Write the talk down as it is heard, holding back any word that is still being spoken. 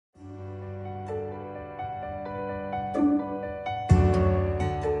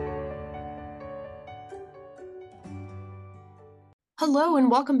Hello, and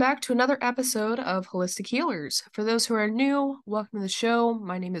welcome back to another episode of Holistic Healers. For those who are new, welcome to the show.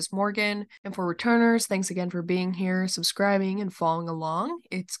 My name is Morgan, and for returners, thanks again for being here, subscribing, and following along.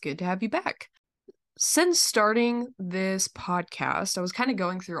 It's good to have you back. Since starting this podcast, I was kind of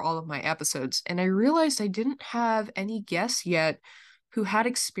going through all of my episodes, and I realized I didn't have any guests yet who had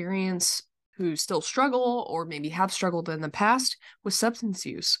experience, who still struggle, or maybe have struggled in the past with substance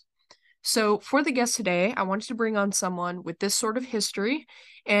use. So, for the guest today, I wanted to bring on someone with this sort of history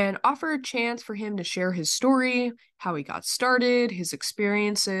and offer a chance for him to share his story, how he got started, his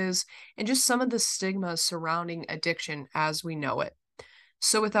experiences, and just some of the stigmas surrounding addiction as we know it.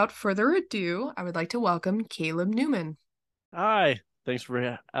 So, without further ado, I would like to welcome Caleb Newman. Hi, thanks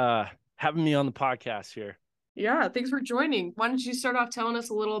for having me on the podcast here. Yeah, thanks for joining. Why don't you start off telling us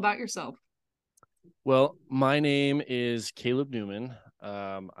a little about yourself? Well, my name is Caleb Newman.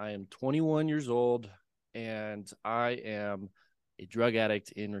 I am 21 years old, and I am a drug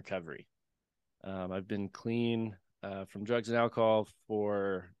addict in recovery. I've been clean from drugs and alcohol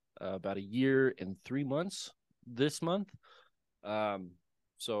for about a year and 3 months this month.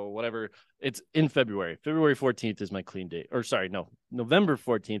 So whatever, it's in February. February 14th is my clean date. Or sorry, no, November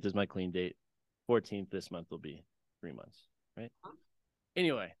 14th is my clean date. 14th this month will be 3 months, right?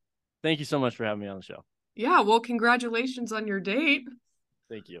 Anyway, thank you so much for having me on the show. Yeah, well, congratulations on your date.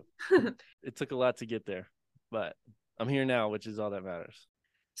 Thank you. It took a lot to get there, but I'm here now, which is all that matters.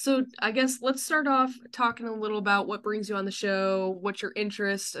 So I guess let's start off talking a little about what brings you on the show, what your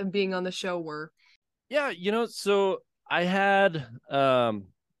interests in being on the show were. Yeah, so I had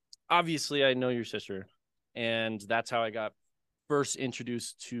obviously I know your sister, and that's how I got first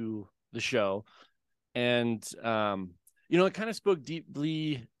introduced to the show. And it kind of spoke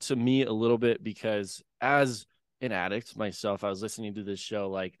deeply to me a little bit because as an addict myself, I was listening to this show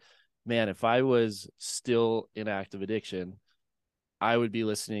like, man, if I was still in active addiction, I would be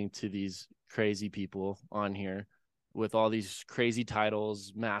listening to these crazy people on here with all these crazy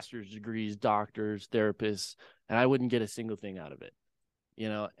titles, master's degrees, doctors, therapists, and I wouldn't get a single thing out of it,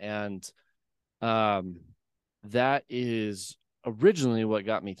 and that is originally what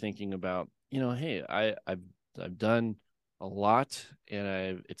got me thinking about, hey, I've done a lot,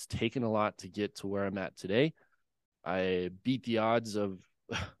 and it's taken a lot to get to where I'm at today. I beat the odds of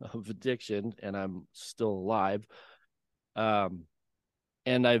addiction, and I'm still alive. And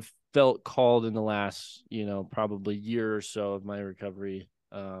I've felt called in the last, probably year or so of my recovery,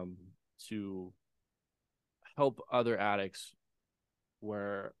 to help other addicts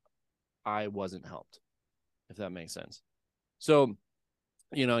where I wasn't helped, if that makes sense. So,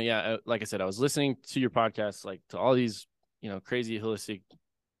 like I said, I was listening to your podcast, like to all these, crazy holistic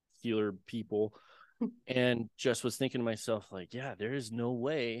healer people, and just was thinking to myself, like, yeah, there is no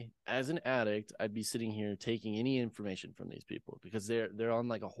way as an addict I'd be sitting here taking any information from these people, because they're on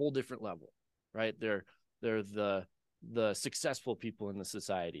like a whole different level, right? They're the successful people in the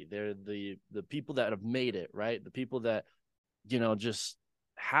society. They're the people that have made it, right? The people that, just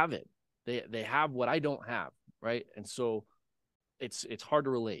have it. They have what I don't have, right? And so it's hard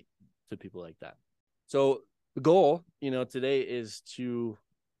to relate to people like that. So the goal, today is to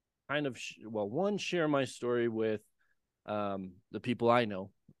kind of, share my story with the people I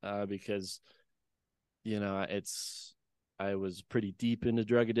know, because, I was pretty deep into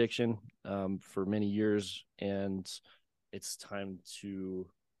drug addiction for many years, and it's time to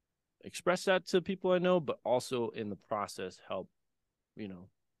express that to people I know, but also in the process help,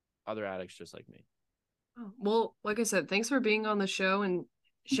 other addicts just like me. Well, like I said, thanks for being on the show and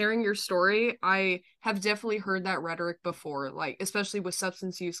sharing your story. I have definitely heard that rhetoric before, like especially with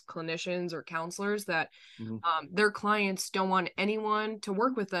substance use clinicians or counselors, that their clients don't want anyone to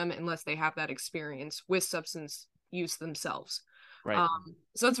work with them unless they have that experience with substance use themselves. Right.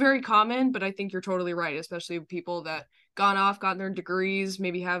 So it's very common, but I think you're totally right, especially people that gotten their degrees,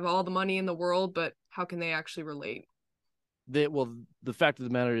 maybe have all the money in the world, but how can they actually relate? The fact of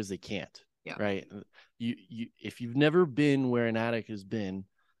the matter is they can't. Yeah. Right. You if you've never been where an addict has been,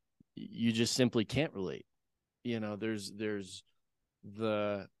 you just simply can't relate. There's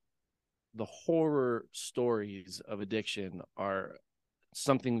the horror stories of addiction are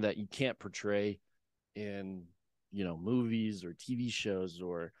something that you can't portray in, movies or TV shows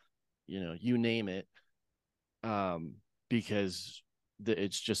or, you name it, because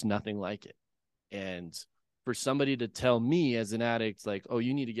it's just nothing like it. And for somebody to tell me as an addict, like, oh,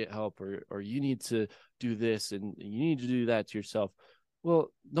 you need to get help, or you need to do this and you need to do that to yourself.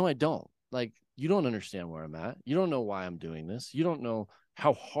 Well, no, I don't. Like, you don't understand where I'm at. You don't know why I'm doing this. You don't know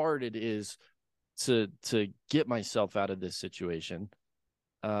how hard it is to get myself out of this situation.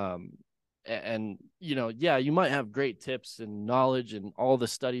 And yeah, you might have great tips and knowledge and all the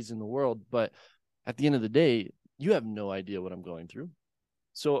studies in the world, but at the end of the day, you have no idea what I'm going through.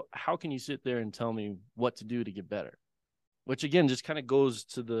 So how can you sit there and tell me what to do to get better? Which again just kind of goes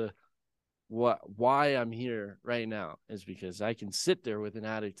to the why I'm here right now, is because I can sit there with an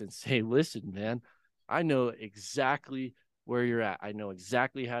addict and say, listen, man, I know exactly where you're at. I know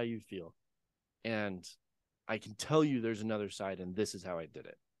exactly how you feel. And I can tell you there's another side, and this is how I did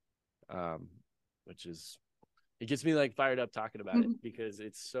it. Which is, it gets me like fired up talking about it, because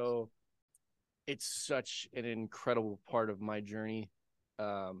it's such an incredible part of my journey.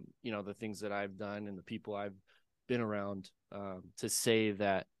 The things that I've done and the people I've been around, to say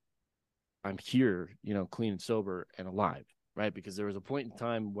that I'm here, clean and sober and alive, right? Because there was a point in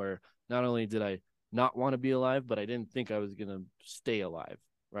time where not only did I not want to be alive, but I didn't think I was going to stay alive,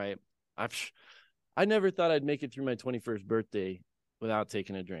 right? I never thought I'd make it through my 21st birthday without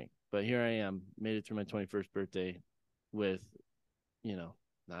taking a drink. But here I am, made it through my 21st birthday with,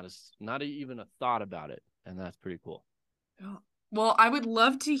 not even a thought about it. And that's pretty cool. Yeah. Well, I would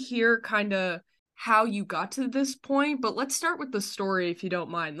love to hear kind of how you got to this point, but let's start with the story if you don't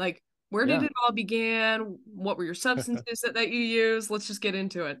mind. Like, where did Yeah. it all begin? What were your substances that you used? Let's just get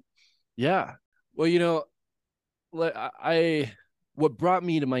into it. Yeah. Well, what brought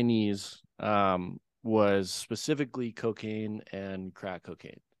me to my knees was specifically cocaine and crack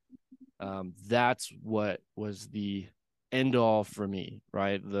cocaine. That's what was the end all for me,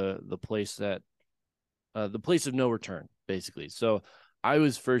 right? The place the place of no return, basically. So I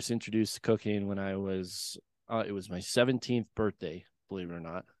was first introduced to cocaine when I was it was my 17th birthday, believe it or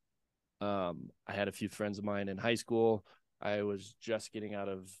not. I had a few friends of mine in high school. I was just getting out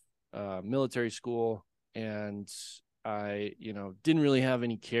of military school, and I, didn't really have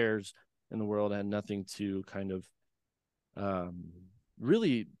any cares in the world. I had nothing to kind of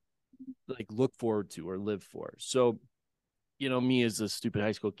really like look forward to or live for. So, me as a stupid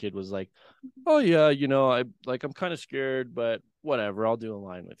high school kid was like, oh yeah, I'm kind of scared, but whatever, I'll do a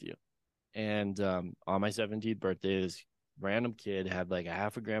line with you. And on my 17th birthday, this random kid had like a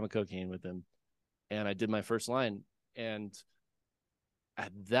half a gram of cocaine with him, and I did my first line. And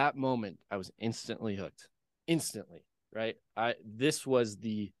at that moment, I was instantly hooked. Instantly, right? This was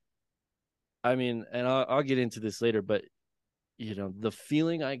and I'll get into this later, but the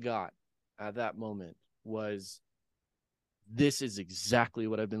feeling I got at that moment was, this is exactly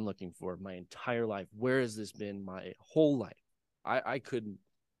what I've been looking for my entire life. Where has this been my whole life? I couldn't,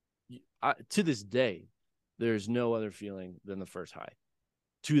 to this day, there's no other feeling than the first high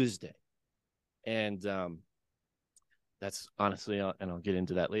to this day. And that's honestly, and I'll get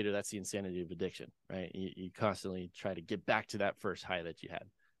into that later, that's the insanity of addiction, right? You constantly try to get back to that first high that you had.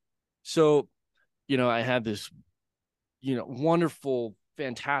 So, I had this, wonderful,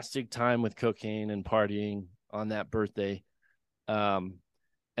 fantastic time with cocaine and partying on that birthday. And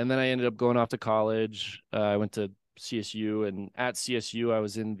then I ended up going off to college. I went to CSU, and at CSU, I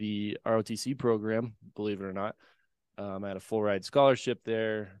was in the ROTC program, believe it or not. I had a full ride scholarship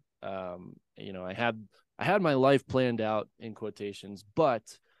there. I had my life planned out, in quotations, but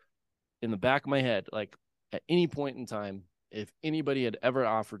in the back of my head, like at any point in time, if anybody had ever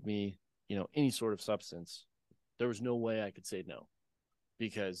offered me, any sort of substance, there was no way I could say no,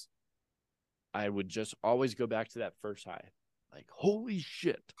 because I would just always go back to that first high. Like, holy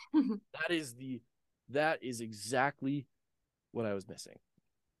shit, that is exactly what I was missing.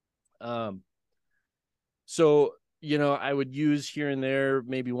 So, I would use here and there,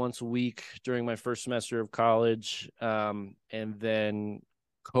 maybe once a week during my first semester of college. And then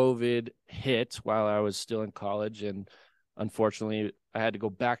COVID hit while I was still in college. And unfortunately, I had to go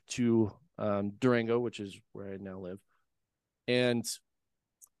back to Durango, which is where I now live. And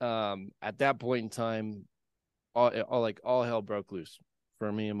at that point in time, all hell broke loose for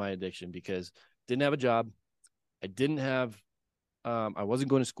me and my addiction, because didn't have a job. I wasn't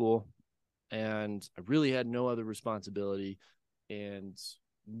going to school, and I really had no other responsibility and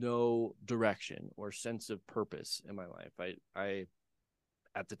no direction or sense of purpose in my life. I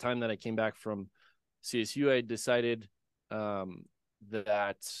at the time that I came back from CSU, I decided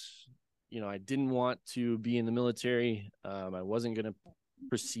that I didn't want to be in the military. I wasn't going to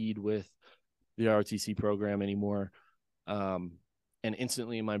proceed with the ROTC program anymore. And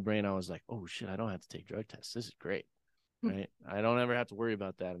instantly in my brain, I was like, oh shit, I don't have to take drug tests. This is great. Right. I don't ever have to worry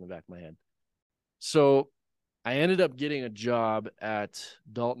about that in the back of my head. So I ended up getting a job at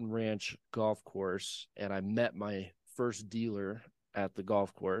Dalton Ranch Golf Course, and I met my first dealer at the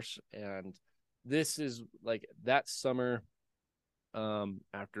golf course. And this is like that summer,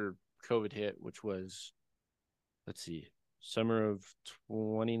 after COVID hit, which was, let's see, summer of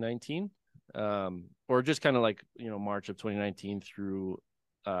 2019, or just kind of like, March of 2019 through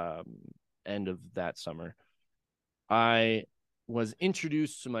end of that summer, I was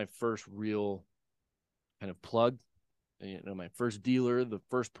introduced to my first real kind of plug, my first dealer, the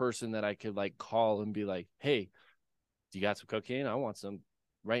first person that I could like call and be like, hey, do you got some cocaine? I want some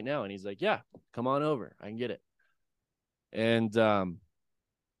right now. And he's like, yeah, come on over. I can get it. And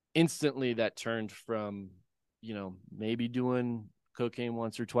instantly that turned from, maybe doing cocaine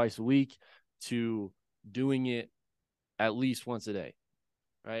once or twice a week to doing it at least once a day.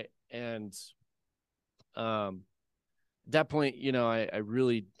 Right. And at that point, I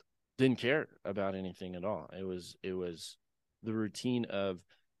really didn't care about anything at all. It was the routine of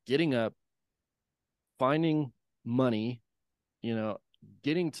getting up, finding money,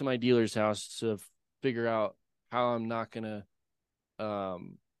 getting to my dealer's house to figure out how I'm not going to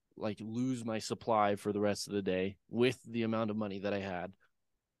like lose my supply for the rest of the day with the amount of money that I had.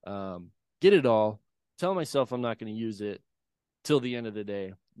 Get it all, tell myself I'm not going to use it till the end of the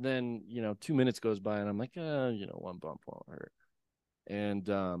day. Then, 2 minutes goes by and I'm like, one bump won't hurt. And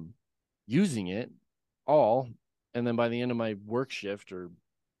using it all. And then by the end of my work shift or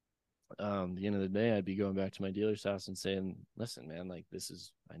the end of the day, I'd be going back to my dealer's house and saying, listen, man, like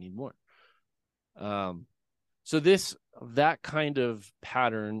I need more. So that kind of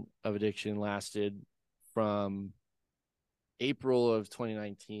pattern of addiction lasted from April of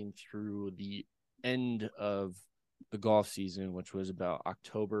 2019 through the end of the golf season, which was about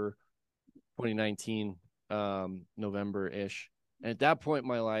October 2019, November-ish. And at that point in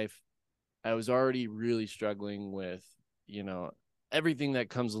my life, I was already really struggling with, everything that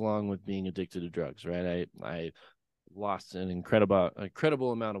comes along with being addicted to drugs, right? I lost an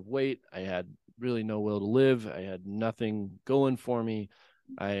incredible amount of weight. I had really no will to live. I had nothing going for me.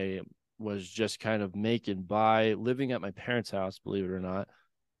 I was just kind of making by, living at my parents' house, believe it or not,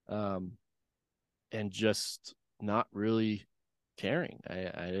 and just not really caring.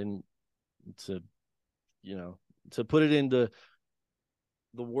 I didn't, to put it into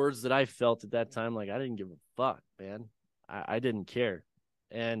the words that I felt at that time, like I didn't give a fuck, man. I didn't care.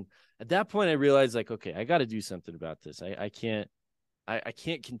 And at that point I realized, like, okay, I got to do something about this. I can't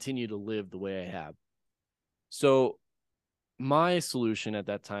continue to live the way I have. So my solution at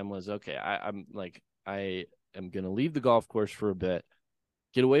that time was, okay, I am going to leave the golf course for a bit,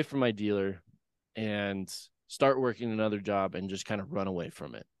 get away from my dealer and start working another job and just kind of run away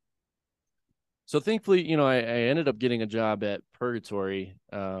from it. So thankfully, I ended up getting a job at Purgatory,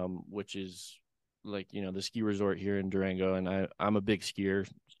 which is like, the ski resort here in Durango. And I'm a big skier,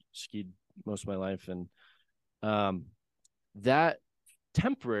 skied most of my life. And that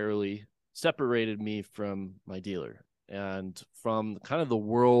temporarily separated me from my dealer and from kind of the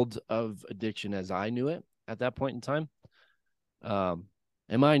world of addiction as I knew it at that point in time.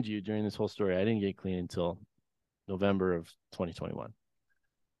 And mind you, during this whole story, I didn't get clean until November of 2021.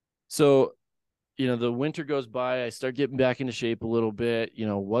 So, the winter goes by, I start getting back into shape a little bit,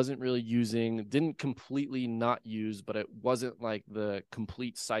 wasn't really using, didn't completely not use, but it wasn't like the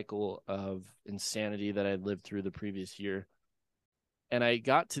complete cycle of insanity that I'd lived through the previous year. And I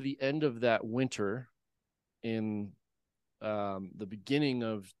got to the end of that winter in the beginning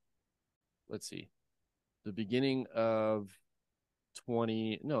of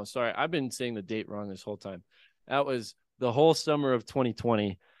 20, no, sorry, I've been saying the date wrong this whole time. That was the whole summer of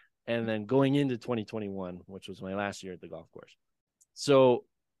 2020. And then going into 2021, which was my last year at the golf course. So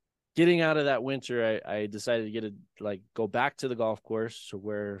getting out of that winter, I decided to go back to the golf course, to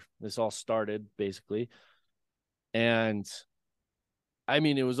where this all started, basically. And I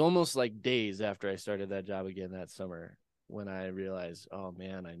mean, it was almost like days after I started that job again that summer when I realized, oh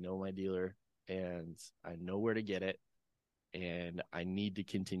man, I know my dealer and I know where to get it. And I need to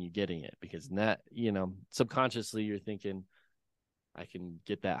continue getting it, because that, subconsciously you're thinking, I can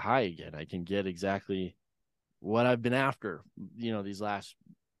get that high again. I can get exactly what I've been after, these last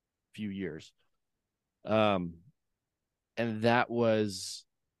few years. And that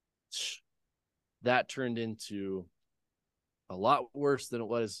turned into a lot worse than it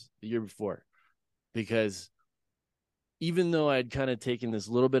was the year before, because even though I'd kind of taken this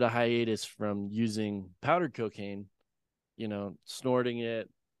little bit of hiatus from using powdered cocaine, snorting it,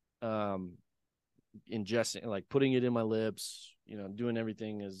 ingesting, like putting it in my lips, doing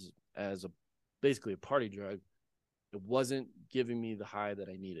everything as basically a party drug, it wasn't giving me the high that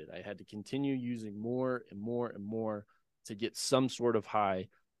I needed. I had to continue using more and more and more to get some sort of high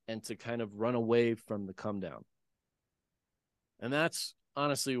and to kind of run away from the come down. And that's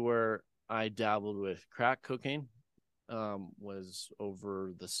honestly where I dabbled with crack cocaine. was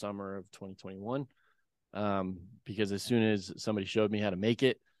over the summer of 2021, because as soon as somebody showed me how to make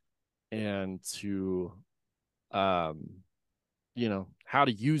it and to, um, how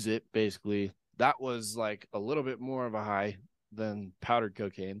to use it, basically, that was like a little bit more of a high than powdered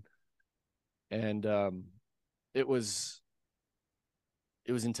cocaine. And it was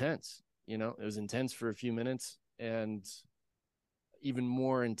intense. It was intense for a few minutes and even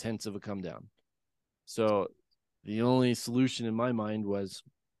more intense of a come down. So the only solution in my mind was,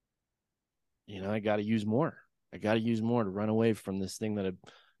 I got to use more. I got to use more to run away from this thing that,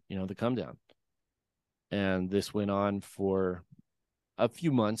 the come down. And this went on for a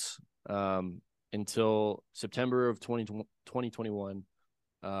few months, until September of 2021.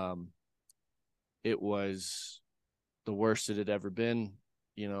 It was the worst it had ever been.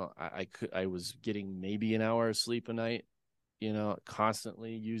 I was getting maybe an hour of sleep a night,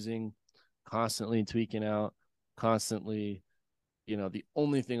 constantly using, constantly tweaking out, constantly, the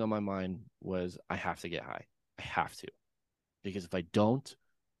only thing on my mind was I have to get high. I have to, because if I don't,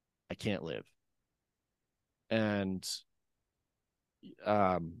 I can't live. And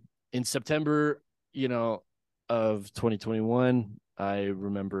in September, of 2021, I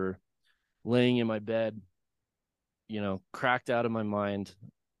remember laying in my bed, cracked out of my mind,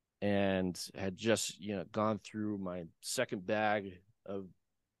 and had just, gone through my second bag of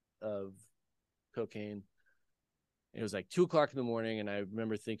cocaine. It was like 2:00 in the morning, and I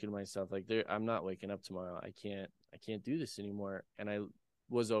remember thinking to myself, like, I'm not waking up tomorrow. I can't do this anymore. And I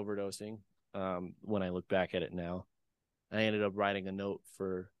was overdosing. When I look back at it now, I ended up writing a note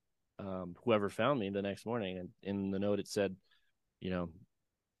for whoever found me the next morning, and in the note it said,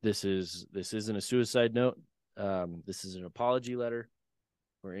 this isn't a suicide note. This is an apology letter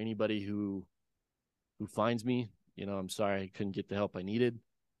for anybody who finds me. I'm sorry I couldn't get the help I needed.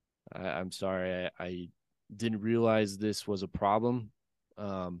 I'm sorry I didn't realize this was a problem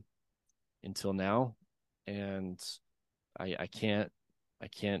until now, and I can't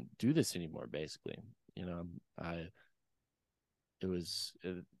do this anymore. Basically,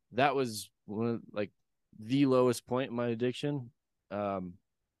 that was one of, like, the lowest point in my addiction,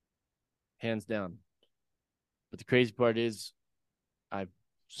 hands down. But the crazy part is, I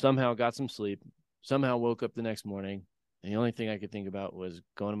somehow got some sleep, somehow woke up the next morning, and the only thing I could think about was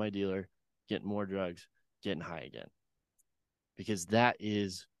going to my dealer, getting more drugs, getting high again. Because that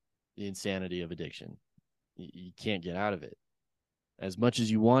is the insanity of addiction. You can't get out of it. As much as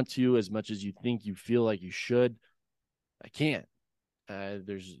you want to, as much as you think you feel like you should, I can't.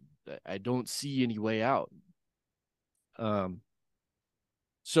 I don't see any way out.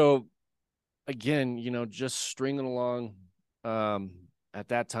 So again, just stringing along. At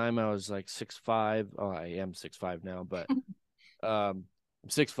that time I was like 6'5". Oh, I am 6'5" now, but I'm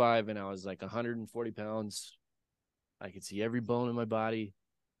 6'5", and I was like 140 pounds. I could see every bone in my body.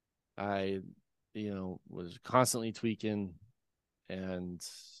 I, was constantly tweaking, and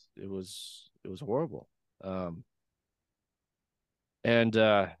it was horrible. And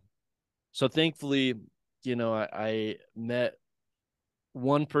so thankfully, I met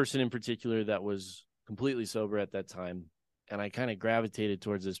one person in particular that was completely sober at that time, and I kind of gravitated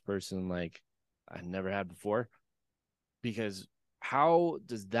towards this person like I never had before. Because how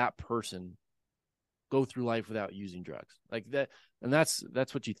does that person go through life without using drugs like that? And that's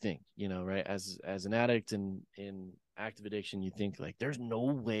what you think, right? As an addict in active addiction, you think like there's no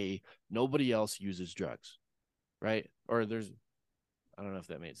way nobody else uses drugs, right? Or I don't know if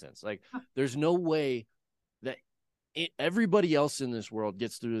that made sense. Like, there's no way that everybody else in this world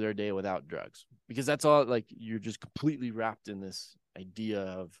gets through their day without drugs, because that's all, like, you're just completely wrapped in this idea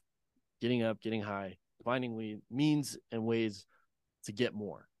of getting up, getting high, finding means and ways to get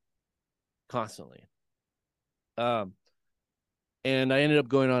more constantly. And I ended up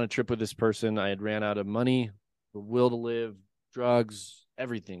going on a trip with this person. I had ran out of money, the will to live, drugs,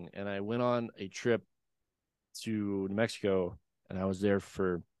 everything. And I went on a trip to New Mexico, and I was there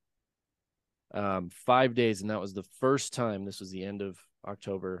for 5 days. And that was the first time, this was the end of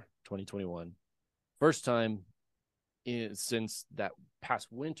October 2021. First time since that past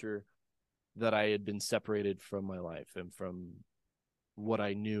winter that I had been separated from my life and from what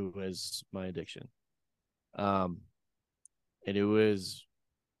I knew as my addiction. And it was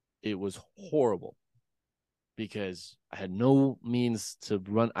horrible, because I had no means to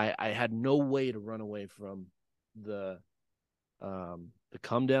run. I had no way to run away from the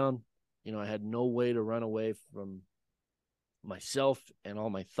come down. I had no way to run away from myself and all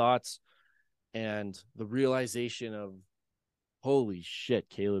my thoughts, and the realization of, holy shit,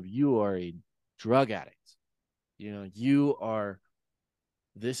 Caleb, you are a drug addict.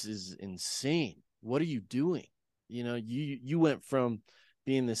 This is insane. What are you doing? You went from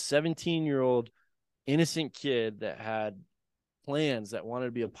being this 17-year-old innocent kid that had plans, that wanted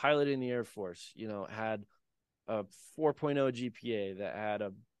to be a pilot in the Air Force, had a 4.0 GPA, that had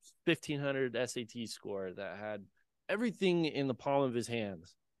a 1500 SAT score, that had everything in the palm of his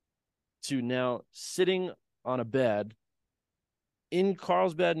hands, to now sitting on a bed in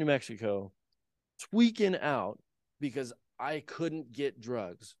Carlsbad, New Mexico, tweaking out because I couldn't get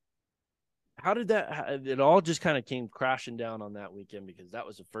drugs. How did that, it all just kind of came crashing down on that weekend, because that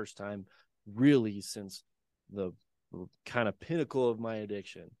was the first time really since the kind of pinnacle of my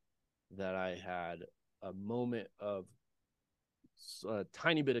addiction that I had a moment of a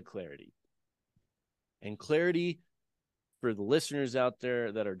tiny bit of clarity. And clarity, for the listeners out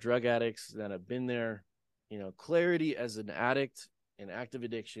there that are drug addicts that have been there, clarity as an addict in active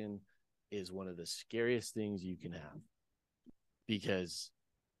addiction is one of the scariest things you can have, because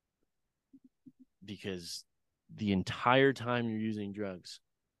the entire time you're using drugs,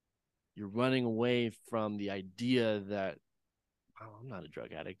 you're running away from the idea that, oh, I'm not a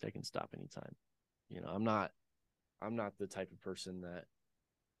drug addict, I can stop anytime. I'm not the type of person that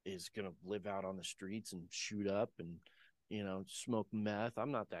is going to live out on the streets and shoot up and, smoke meth.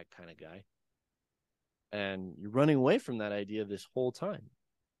 I'm not that kind of guy. And you're running away from that idea this whole time.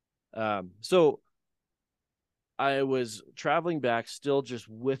 So I was traveling back, still just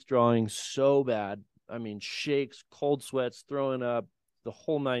withdrawing so bad. I mean, shakes, cold sweats, throwing up, the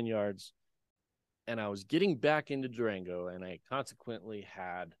whole 9 yards. And I was getting back into Durango, and I consequently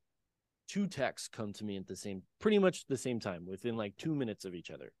had 2 texts come to me at pretty much the same time, within like 2 minutes of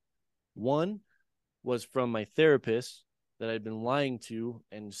each other. One was from my therapist that I'd been lying to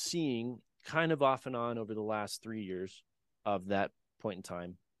and seeing kind of off and on over the last 3 years of that point in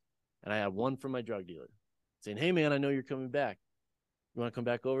time. And I had one from my drug dealer saying, hey man, I know you're coming back. You want to come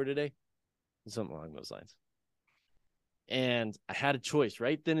back over today? Something along those lines. And I had a choice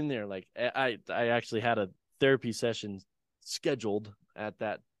right then and there. Like I actually had a therapy session scheduled at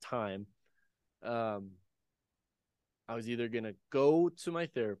that time. I was either going to go to my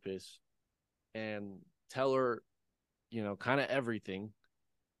therapist and tell her, kind of everything,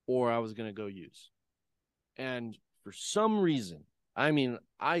 or I was going to go use. And for some reason, I mean,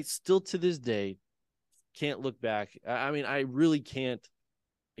 I still to this day can't look back. I mean, I really can't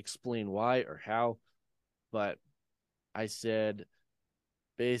explain why or how, but I said,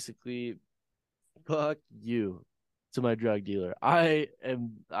 basically, fuck you to my drug dealer. I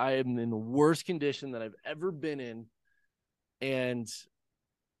am in the worst condition that I've ever been in, and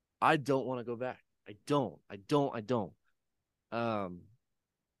I don't want to go back. I don't.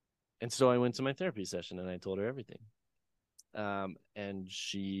 And so I went to my therapy session and I told her everything. And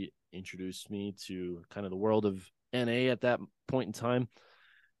she introduced me to kind of the world of NA at that point in time.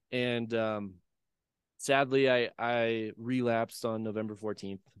 And sadly, I relapsed on November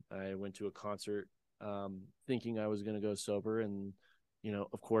 14th. I went to a concert thinking I was going to go sober. And,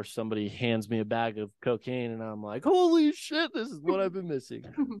 of course, somebody hands me a bag of cocaine and I'm like, holy shit, this is what I've been missing.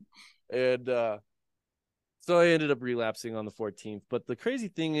 And so I ended up relapsing on the 14th. But the crazy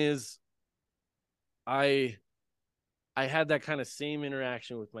thing is, I had that kind of same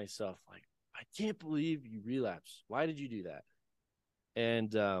interaction with myself. Like, I can't believe you relapsed. Why did you do that?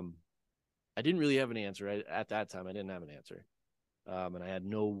 And I didn't really have an answer. At that time, I didn't have an answer. And I had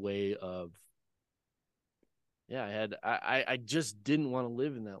no way of, I just didn't want to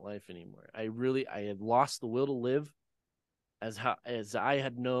live in that life anymore. I had lost the will to live as I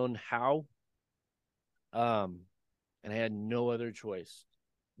had known how. And I had no other choice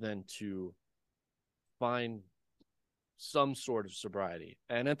than to find some sort of sobriety.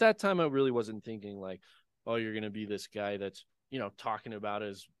 And at that time, I really wasn't thinking like, oh, you're going to be this guy that's, talking about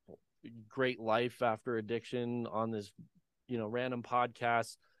his great life after addiction on this, random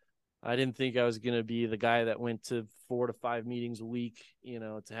podcast. I didn't think I was going to be the guy that went to 4 to 5 meetings a week,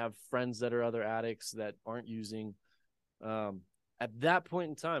 to have friends that are other addicts that aren't using. At that point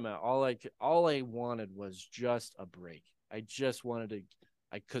in time, all I wanted was just a break. I just wanted to,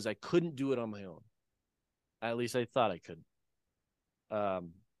 because I couldn't do it on my own. At least I thought I could. I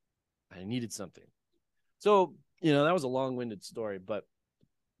needed something. So, that was a long-winded story, but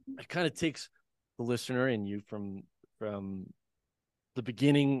it kind of takes the listener and you from the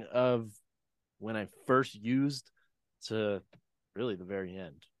beginning of when I first used to really the very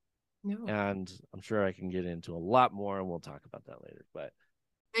end. No. And I'm sure I can get into a lot more and we'll talk about that later. But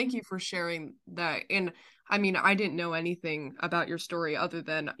thank you for sharing that. And I mean, I didn't know anything about your story other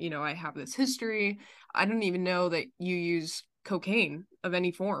than, I have this history. I didn't even know that you use cocaine of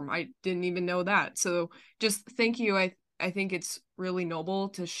any form. I didn't even know that. So just thank you. I think it's really noble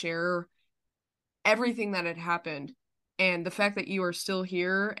to share everything that had happened. And the fact that you are still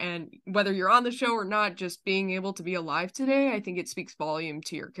here, and whether you're on the show or not, just being able to be alive today, I think it speaks volume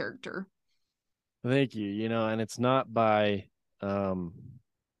to your character. Thank you. You know, and it's not by um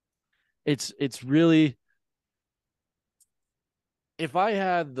it's really, if I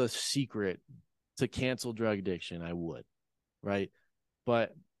had the secret to cancel drug addiction, I would, right?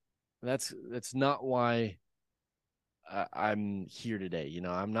 But that's not why I'm here today. You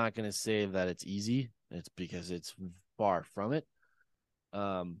know, I'm not going to say that it's easy. It's because it's far from it.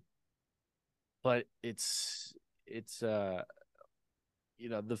 Um, but it's you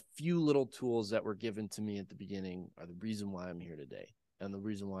know, the few little tools that were given to me at the beginning are the reason why I'm here today, and the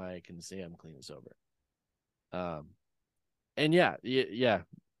reason why I can say I'm clean and sober. Um, and yeah,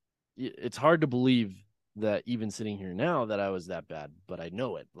 it's hard to believe that even sitting here now that I was that bad, but I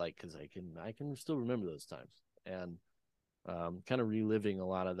know it, like, because I can still remember those times, and kind of reliving a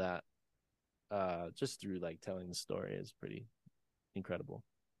lot of that just through like telling the story is pretty incredible.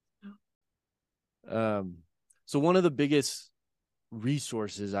 Um, so one of the biggest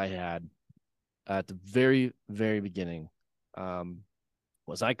resources I had at the very, very beginning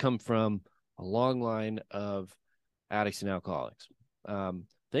was, I come from a long line of addicts and alcoholics.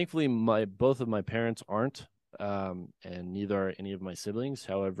 Thankfully, both of my parents aren't, and neither are any of my siblings.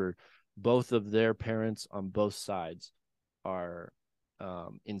 However, both of their parents on both sides are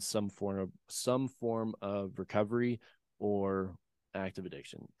in some form of recovery or active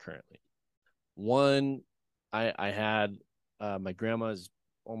addiction currently. One, I had my grandma's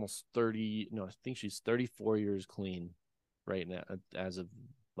almost 30, no, I think she's 34 years clean right now as of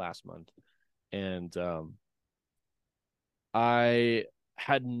last month. And I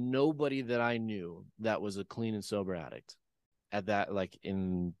had nobody that I knew that was a clean and sober addict at that, like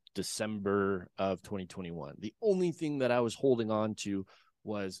in December of 2021. The only thing that I was holding on to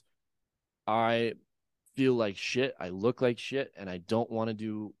was, I feel like shit, I look like shit, and I don't want to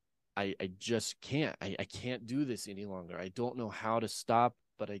do, I just can't. I can't do this any longer. I don't know how to stop,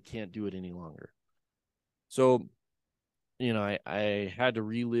 but I can't do it any longer. So, you know, I had to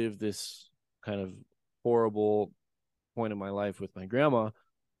relive this kind of horrible point in my life with my grandma.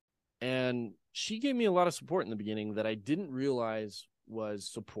 And she gave me a lot of support in the beginning that I didn't realize was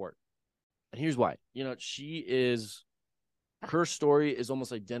support. And here's why. You know, her story is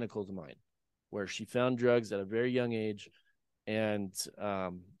almost identical to mine, where she found drugs at a very young age, and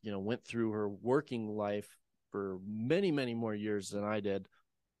you know, went through her working life for many, many more years than I did,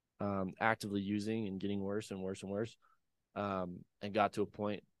 actively using and getting worse and worse and worse, and got to a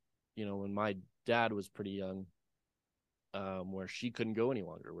point, you know, when my dad was pretty young, where she couldn't go any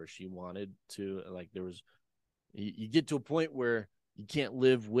longer, where she wanted to, like, there was, you get to a point where you can't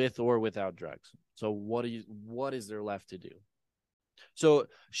live with or without drugs. So what is there left to do? So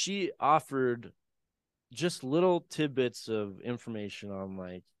she offered just little tidbits of information on,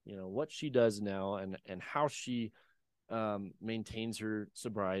 like, you know, what she does now, and how she maintains her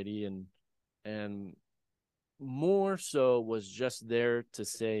sobriety, and more so was just there to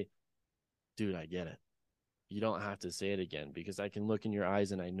say, dude, I get it. You don't have to say it again, because I can look in your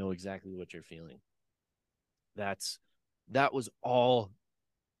eyes and I know exactly what you're feeling. That was all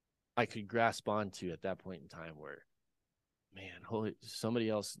I could grasp onto at that point in time, where, man, holy, somebody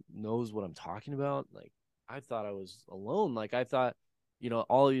else knows what I'm talking about. Like, I thought I was alone. Like, I thought, you know,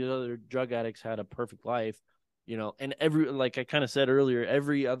 all these other drug addicts had a perfect life, you know, and like I kind of said earlier,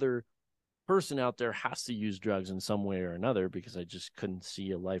 every other person out there has to use drugs in some way or another, because I just couldn't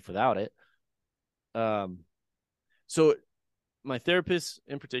see a life without it. So my therapist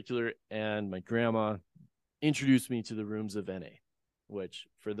in particular and my grandma introduced me to the rooms of NA, which,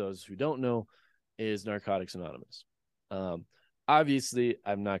 for those who don't know, is Narcotics Anonymous. Obviously,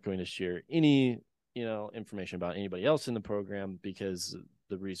 I'm not going to share any, you know, information about anybody else in the program, because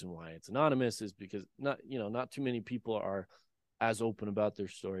the reason why it's anonymous is because not too many people are as open about their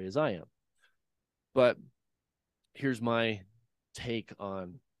story as I am. But here's my take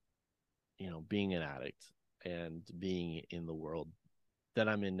on, you know, being an addict and being in the world that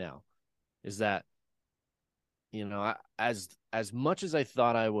I'm in now, is that, you know, as much as I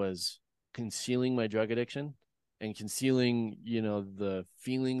thought I was concealing my drug addiction and concealing, you know, the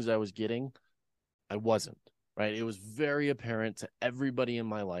feelings I was getting, I wasn't, right? It was very apparent to everybody in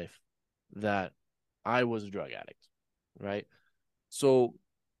my life that I was a drug addict, right? So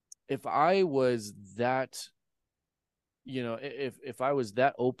if I was that, you know, if I was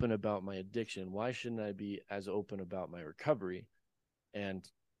that open about my addiction, why shouldn't I be as open about my recovery and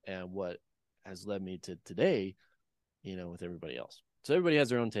what has led me to today, you know, with everybody else? So everybody has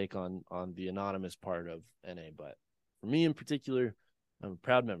their own take on the anonymous part of NA, but for me in particular, I'm a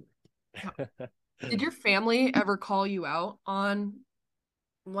proud member. Did your family ever call you out on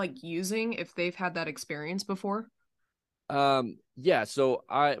like using if they've had that experience before? Yeah, so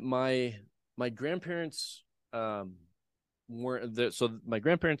my grandparents weren't there. So my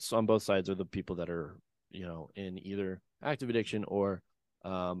grandparents on both sides are the people that are, in either active addiction or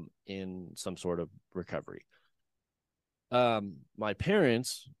in some sort of recovery. My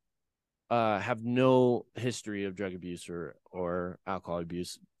parents have no history of drug abuse or alcohol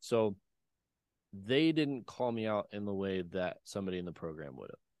abuse. So they didn't call me out in the way that somebody in the program would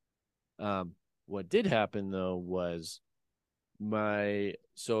have. What did happen though was my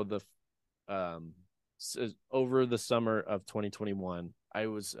so the over the summer of 2021,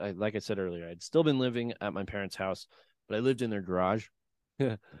 like I said earlier, I'd still been living at my parents' house, but I lived in their garage.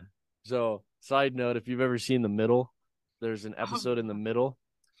 So, side note, if you've ever seen The Middle, there's an Oh, episode in The Middle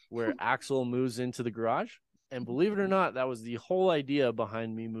where Axel moves into the garage. And believe it or not, that was the whole idea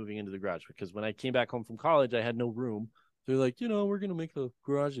behind me moving into the garage, because when I came back home from college, I had no room. They're like, we're going to make the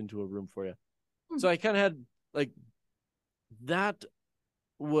garage into a room for you. So I kind of had like that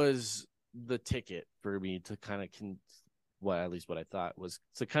was the ticket for me to kind of at least what I thought was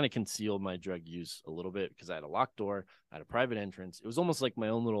to kind of conceal my drug use a little bit, because I had a locked door, I had a private entrance. It was almost like my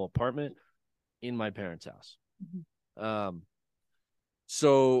own little apartment in my parents' house. Um,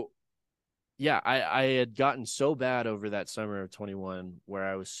 so yeah, I had gotten so bad over that summer of 21 where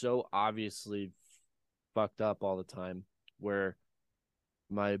I was so obviously fucked up all the time, where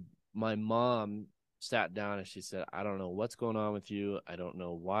my my mom sat down and she said, I don't know what's going on with you. I don't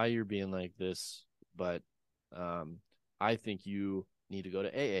know why you're being like this, but I think you need to go to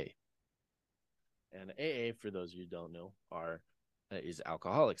AA. And AA, for those of you who don't know, is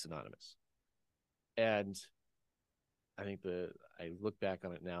Alcoholics Anonymous. And I look back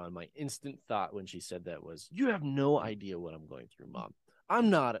on it now, and my instant thought when she said that was, you have no idea what I'm going through, Mom. I'm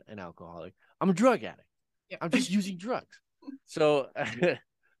not an alcoholic. I'm a drug addict. yeah. I'm just using drugs. So,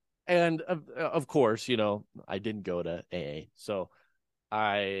 and of course, I didn't go to AA. So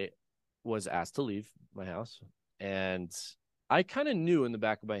I was asked to leave my house. And I kind of knew in the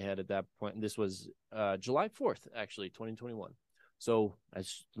back of my head at that point, and this was July 4th, actually, 2021. So I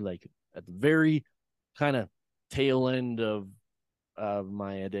like at the very kind of tail end of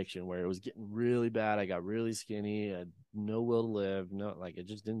my addiction, where it was getting really bad. I got really skinny. I had no will to live. No, like I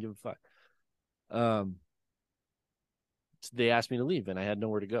just didn't give a fuck. They asked me to leave, and I had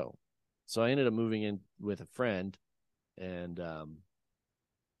nowhere to go. So I ended up moving in with a friend. And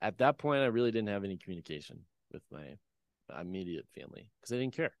at that point, I really didn't have any communication with my immediate family, because I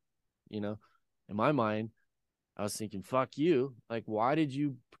didn't care. In my mind, I was thinking, fuck you. Like, why did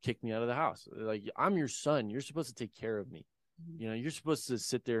you kick me out of the house? Like, I'm your son. You're supposed to take care of me. You're supposed to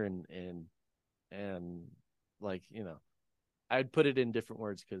sit there and like, I'd put it in different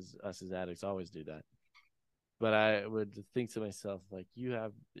words because us as addicts always do that. But I would think to myself, like, you've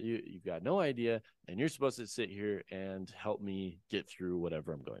got no idea, and you're supposed to sit here and help me get through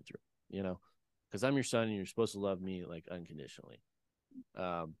whatever I'm going through, because I'm your son and you're supposed to love me like unconditionally.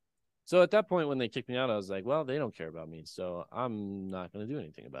 So at that point, when they kicked me out, I was like, well, they don't care about me, so I'm not going to do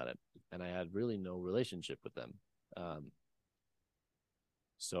anything about it. And I had really no relationship with them.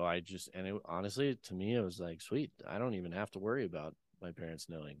 So honestly, to me, it was like, sweet, I don't even have to worry about my parents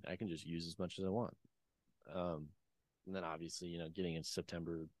knowing. I can just use as much as I want. And then obviously, getting in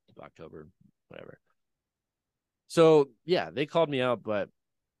September, October, whatever. So yeah, they called me out, but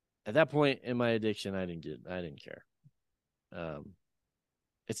at that point in my addiction, I didn't care.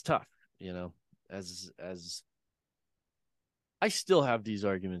 It's tough, as I still have these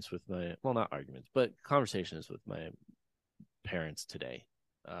arguments with not arguments, but conversations with my parents today.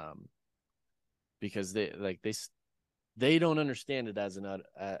 Because they don't understand it as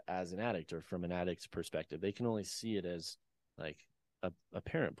an addict, or from an addict's perspective. They can only see it as like a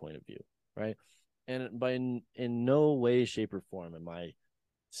parent point of view, right? And in no way, shape, or form am I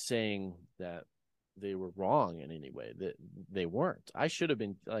saying that they were wrong in any way. That they weren't. I should have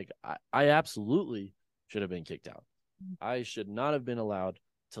been I absolutely should have been kicked out. I should not have been allowed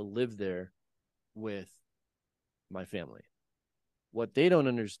to live there with my family. What they don't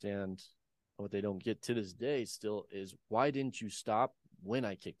understand, what they don't get to this day still, is why didn't you stop when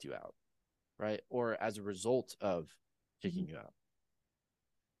I kicked you out, right? Or as a result of kicking you out.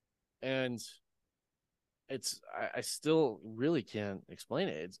 And I still really can't explain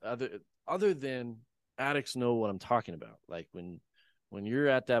it. It's other than addicts know what I'm talking about. Like when you're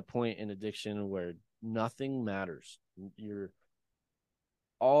at that point in addiction where nothing matters, you're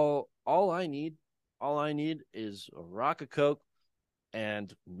all I need is a rock of Coke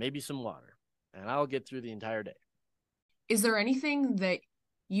and maybe some water, and I'll get through the entire day. Is there anything that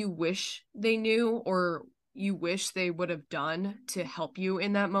you wish they knew or you wish they would have done to help you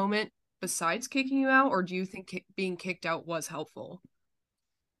in that moment besides kicking you out, or do you think being kicked out was helpful?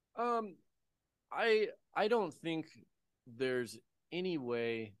 Um, I don't think there's any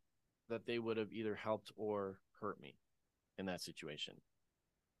way that they would have either helped or hurt me in that situation.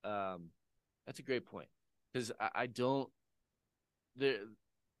 Um, that's a great point because I don't the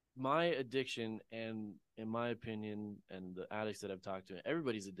my addiction, and in my opinion, and the addicts that I've talked to,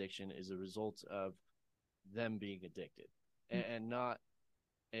 everybody's addiction is a result of them being addicted, and not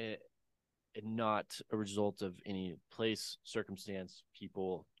and not a result of any place, circumstance,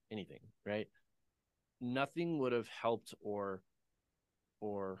 people, anything. Right? Nothing would have helped or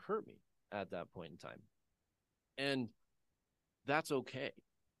hurt me at that point in time, and that's okay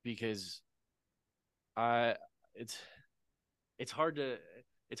because I it's it's hard to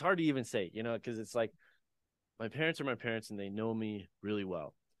it's hard to even say, because it's like my parents are my parents and they know me really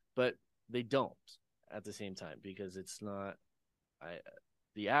well, but they don't at the same time because it's not I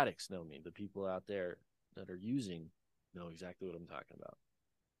the addicts know me, the people out there that are using know exactly what I'm talking about.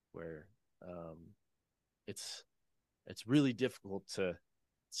 Where um, it's it's really difficult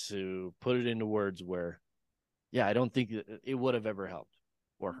to put it into words where, yeah, I don't think it would have ever helped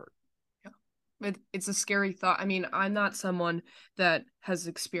or hurt. It's a scary thought. I mean, I'm not someone that has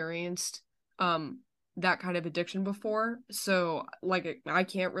experienced that kind of addiction before, so like I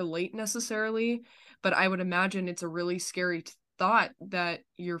can't relate necessarily, but I would imagine it's a really scary thought that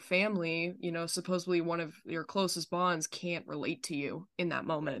your family, supposedly one of your closest bonds, can't relate to you in that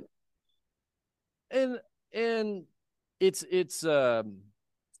moment. And it's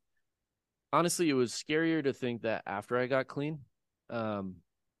honestly, it was scarier to think that after I got clean, um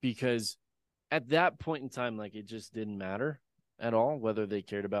because at that point in time, like, it just didn't matter at all whether they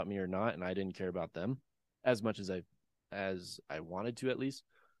cared about me or not, and I didn't care about them as much as I wanted to, at least.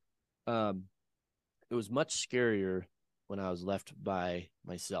 um it was much scarier when I was left by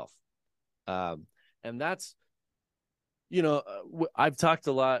myself. um and that's, I've talked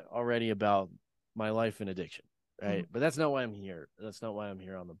a lot already about my life in addiction, right? But that's not why I'm here. That's not why I'm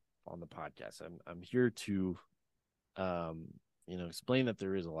here on the podcast. I'm here to um explain that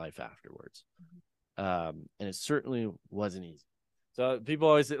there is a life afterwards. And it certainly wasn't easy. So people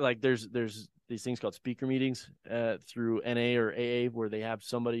always say, like, there's these things called speaker meetings through NA or AA, where they have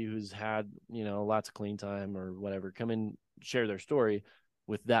somebody who's had, lots of clean time or whatever, come in, share their story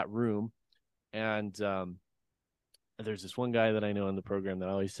with that room. And there's this one guy that I know in the program that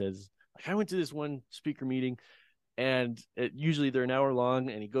always says, like, I went to this one speaker meeting, and usually they're an hour long,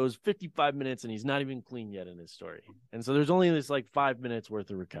 and he goes 55 minutes and he's not even clean yet in his story. And so there's only this like 5 minutes worth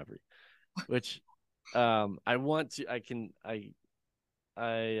of recovery, which I want to, I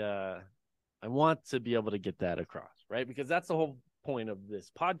want to be able to get that across, right? Because that's the whole point of this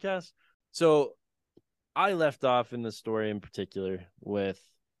podcast. So I left off in the story in particular with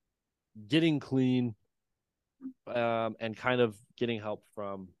getting clean, and kind of getting help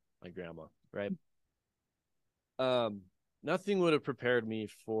from my grandma, right? Um, Nothing would have prepared me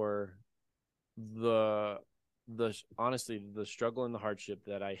for the honestly, the struggle and the hardship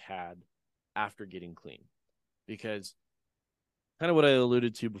that I had after getting clean. Because kind of what I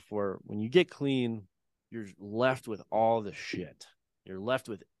alluded to before, when you get clean, you're left with all the shit. You're left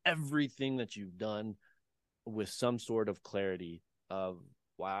with everything that you've done with some sort of clarity of,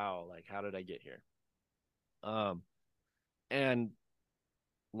 wow, like, how did I get here? And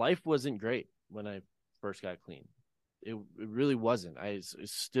life wasn't great when I first got clean. It really wasn't. I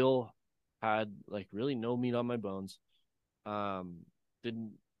still had, like, really no meat on my bones. Um,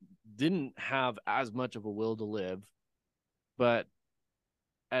 didn't have as much of a will to live, but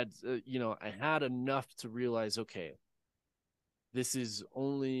I had enough to realize, okay, this is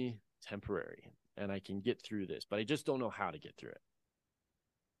only temporary and I can get through this, but I just don't know how to get through it.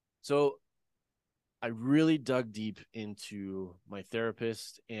 So I really dug deep into my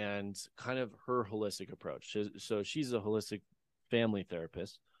therapist and kind of her holistic approach. So she's a holistic family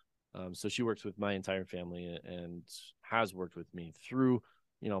therapist. So she works with my entire family and has worked with me through,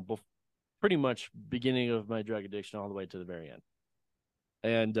 pretty much beginning of my drug addiction all the way to the very end.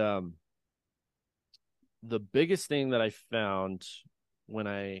 And the biggest thing that I found when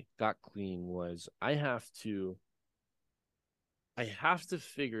I got clean was I have to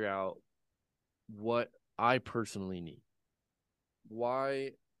figure out what I personally need.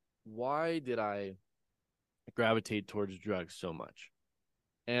 Why did I gravitate towards drugs so much?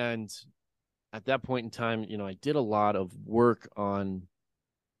 And at that point in time, I did a lot of work on,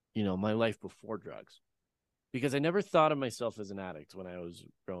 my life before drugs, because I never thought of myself as an addict when I was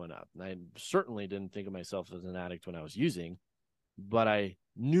growing up. And I certainly didn't think of myself as an addict when I was using, but I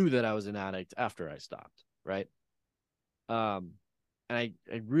knew that I was an addict after I stopped, right? And I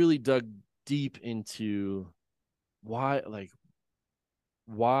really dug deep into why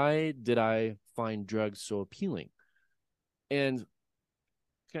did I find drugs so appealing? And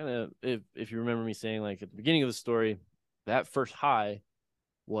kind of, if you remember me saying, like, at the beginning of the story, that first high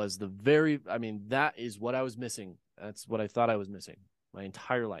was that is what I was missing. That's what I thought I was missing my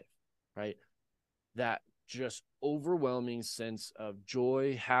entire life, right? That just overwhelming sense of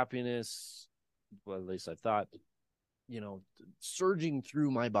joy, happiness, well, at least I thought, surging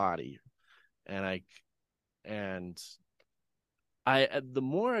through my body. And I the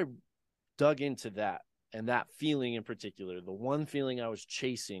more I dug into that, and that feeling in particular, the one feeling I was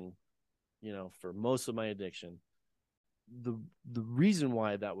chasing, for most of my addiction, the reason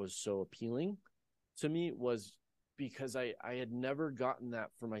why that was so appealing to me was because I had never gotten that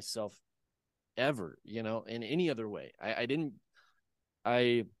for myself ever, in any other way. I didn't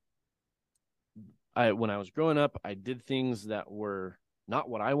I when I was growing up, I did things that were not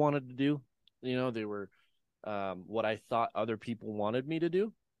what I wanted to do. They were what I thought other people wanted me to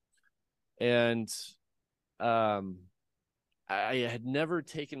do. And um I had never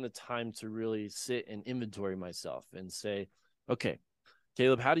taken the time to really sit and inventory myself and say, okay,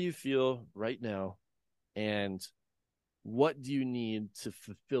 Caleb, how do you feel right now? And what do you need to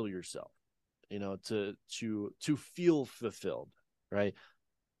fulfill yourself? To feel fulfilled, right?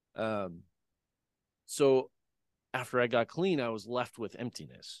 So after I got clean, I was left with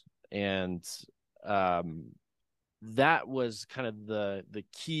emptiness. And that was kind of the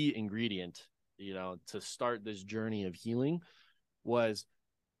key ingredient, to start this journey of healing, was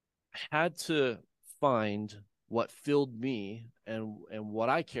I had to find what filled me and what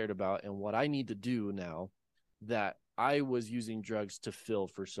I cared about and what I need to do now that I was using drugs to fill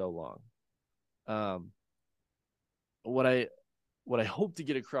for so long. What I hope to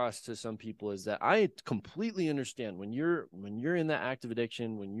get across to some people is that I completely understand when you're in that active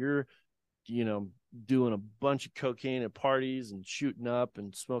addiction, when you're, doing a bunch of cocaine at parties and shooting up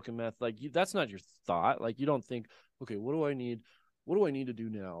and smoking meth, like, that's not your thought. Like, you don't think, okay, what do I need to do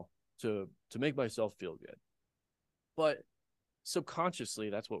now to make myself feel good? But subconsciously,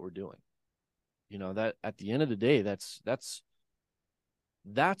 that's what we're doing. That at the end of the day, that's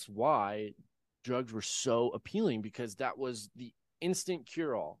why drugs were so appealing, because that was the instant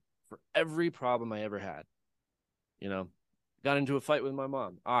cure all for every problem I ever had. Got into a fight with my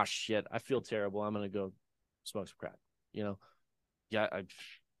mom. Ah, shit, I feel terrible. I'm going to go smoke some crack. Yeah,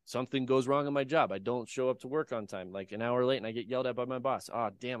 something goes wrong in my job. I don't show up to work on time, like an hour late, and I get yelled at by my boss.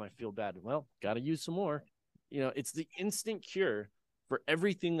 Ah, damn, I feel bad. Well, got to use some more. It's the instant cure for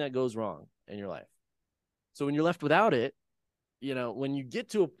everything that goes wrong in your life. So when you're left without it, when you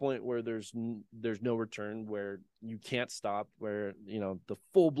get to a point where there's no return, where you can't stop, where, the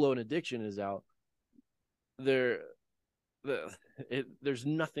full-blown addiction is out, there's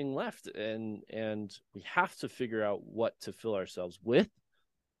nothing left. And we have to figure out what to fill ourselves with,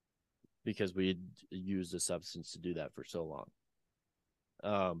 because we had used a substance to do that for so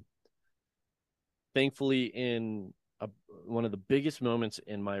long. Thankfully, one of the biggest moments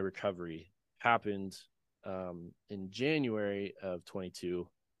in my recovery happened in January of 22,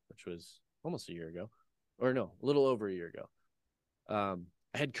 which was almost a year ago, or no, a little over a year ago. I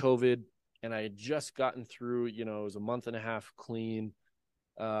had COVID, and I had just gotten through, it was a month and a half clean.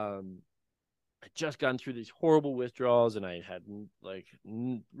 I just gotten through these horrible withdrawals, and I had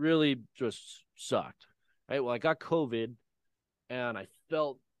really just sucked. Right. Well, I got COVID, and I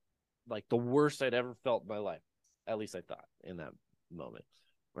felt like the worst I'd ever felt in my life. At least I thought in that moment,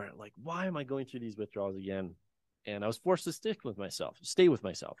 where, like, why am I going through these withdrawals again? And I was forced to stay with myself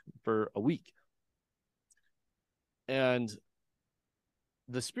for a week. And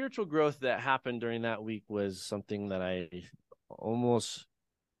the spiritual growth that happened during that week was something that I almost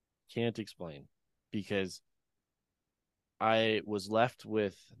can't explain, because I was left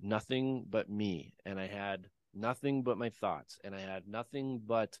with nothing but me, and I had nothing but my thoughts, and I had nothing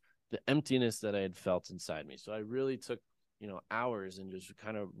but the emptiness that I had felt inside me. So I really took, hours, and just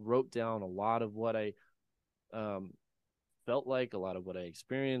kind of wrote down a lot of what I felt like, a lot of what I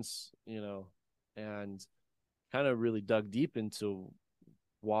experienced, and kind of really dug deep into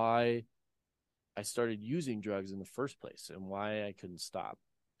why I started using drugs in the first place and why I couldn't stop.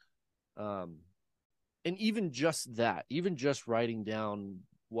 And even just writing down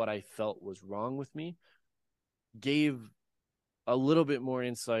what I felt was wrong with me gave a little bit more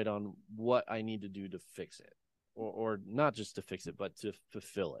insight on what I need to do to fix it, or not just to fix it, but to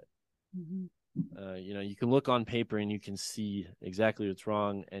fulfill it. Mm-hmm. You can look on paper and you can see exactly what's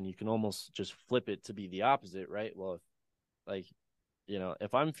wrong, and you can almost just flip it to be the opposite, right? Well, like,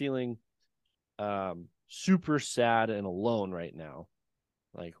 if I'm feeling super sad and alone right now,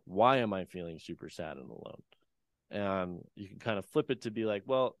 like, why am I feeling super sad and alone? And you can kind of flip it to be like,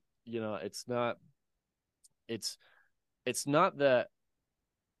 well, it's it's not that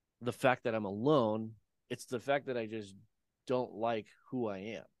the fact that I'm alone, it's the fact that I just don't like who I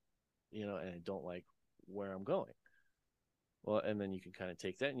am, and I don't like where I'm going. Well, and then you can kind of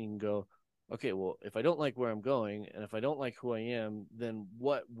take that and you can go, okay, well, if I don't like where I'm going and if I don't like who I am, then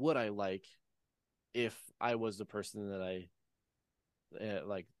what would I like if I was the person that I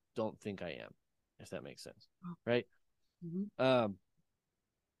like don't think I am, if that makes sense, right? Mm-hmm.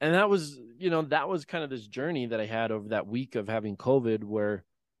 And that was kind of this journey that I had over that week of having COVID, where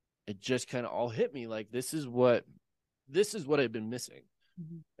it just kind of all hit me like, this is what I've been missing.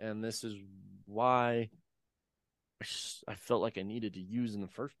 Mm-hmm. And this is why I felt like I needed to use in the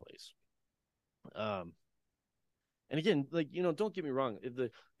first place. And again, like, don't get me wrong, the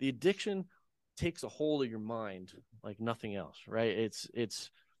addiction takes a hold of your mind like nothing else, right?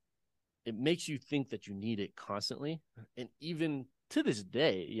 It makes you think that you need it constantly. And even to this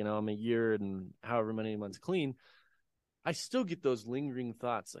day, I'm a year and however many months clean, I still get those lingering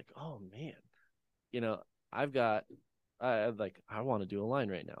thoughts like, oh man, I've got, I want to do a line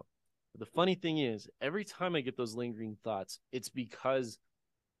right now. But the funny thing is, every time I get those lingering thoughts, it's because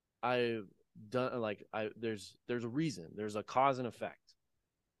I've done there's a reason, there's a cause and effect,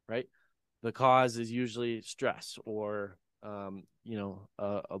 right? The cause is usually stress or a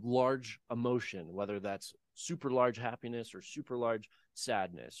large emotion, whether that's super large happiness or super large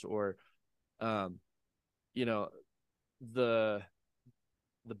sadness, or the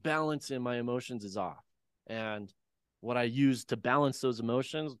balance in my emotions is off. And what I used to balance those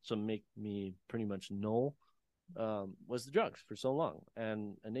emotions to make me pretty much null was the drugs for so long.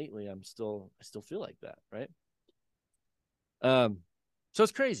 And innately, I still feel like that, right? So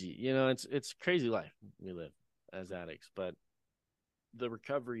it's crazy, it's crazy life we live as addicts, but the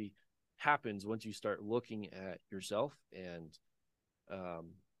recovery happens once you start looking at yourself and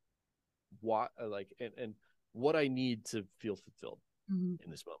what and what I need to feel fulfilled in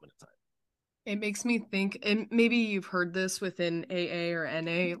this moment of time. It makes me think, and maybe you've heard this within AA or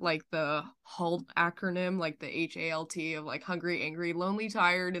NA, like the HALT acronym, like the HALT of like hungry, angry, lonely,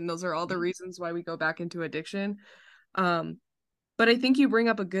 tired, and those are all the reasons why we go back into addiction. But I think you bring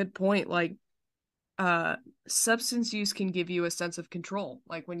up a good point, like substance use can give you a sense of control.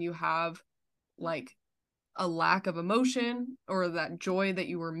 Like when you have like a lack of emotion or that joy that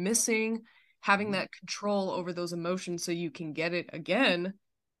you were missing, having that control over those emotions so you can get it again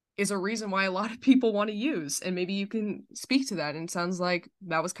is a reason why a lot of people want to use. And maybe you can speak to that. And it sounds like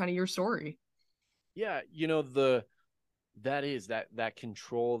that was kind of your story. Yeah, that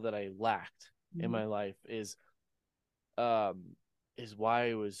control that I lacked in my life is why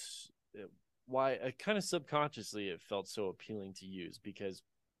it was why I kind of subconsciously it felt so appealing to use, because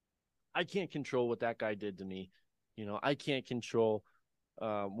I can't control what that guy did to me. I can't control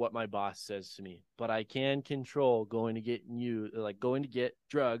what my boss says to me, but I can control going to get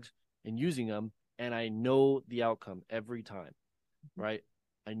drugs and using them. And I know the outcome every time, right?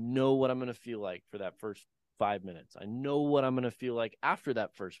 I know what I'm going to feel like for that first 5 minutes. I know what I'm going to feel like after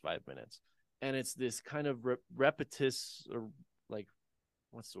that first 5 minutes. And it's this kind of repetitious, or like,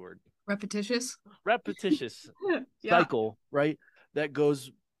 what's the word? Repetitious Yeah. Cycle, right? That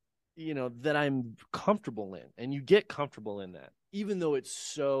goes, that I'm comfortable in. And you get comfortable in that, even though it's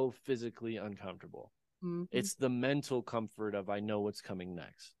so physically uncomfortable. Mm-hmm. It's the mental comfort of, I know what's coming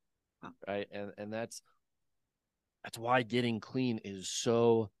next. Right. And that's why getting clean is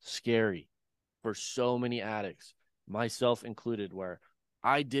so scary for so many addicts, myself included, where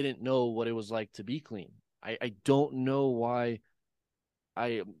I didn't know what it was like to be clean. I don't know why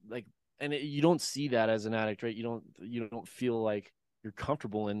I like, and you don't see that as an addict, right? You don't feel like you're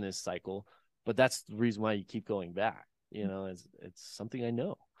comfortable in this cycle, but that's the reason why you keep going back. It's something I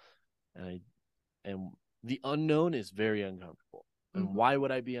know, and the unknown is very uncomfortable. And why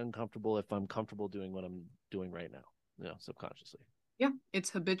would I be uncomfortable if I'm comfortable doing what I'm doing right now, subconsciously? Yeah, it's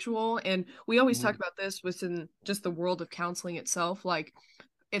habitual. And we always talk about this within just the world of counseling itself. Like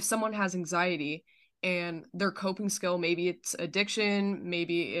if someone has anxiety and their coping skill, maybe it's addiction,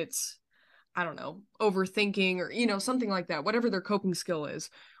 maybe it's, I don't know, overthinking or, something like that, whatever their coping skill is,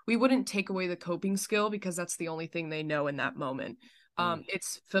 we wouldn't take away the coping skill because that's the only thing they know in that moment.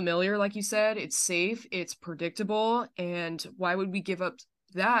 It's familiar, like you said, it's safe, it's predictable. And why would we give up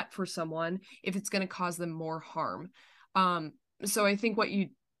that for someone if it's going to cause them more harm? So I think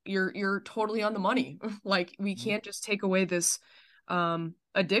you're totally on the money. Like we can't just take away this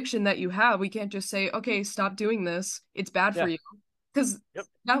addiction that you have. We can't just say, okay, stop doing this, it's bad for you. because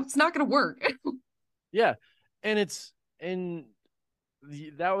that's not going to work. Yeah. And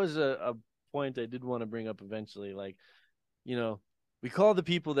that was a point I did want to bring up eventually. Like, we call the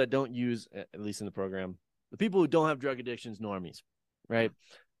people that don't use, at least in the program, the people who don't have drug addictions, normies, right?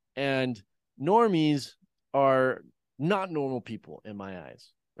 And normies are not normal people in my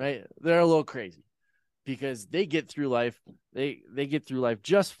eyes, right? They're a little crazy because they get through life. They get through life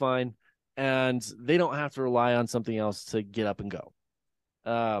just fine, and they don't have to rely on something else to get up and go.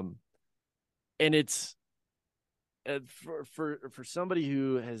 And it's for somebody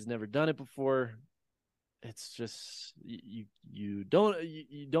who has never done it before, it's just you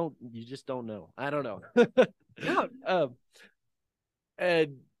just don't know. I don't know. Yeah.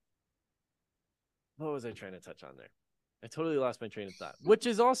 And what was I trying to touch on there? I totally lost my train of thought, which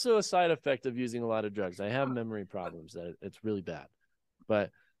is also a side effect of using a lot of drugs. I have memory problems that it's really bad. But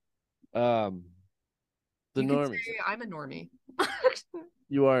the You could normies. say I'm a normie.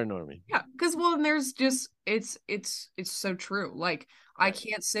 You are a normie. Yeah, because well, and there's just it's so true. Like I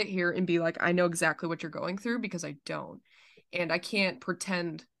can't sit here and be like I know exactly what you're going through because I don't, and I can't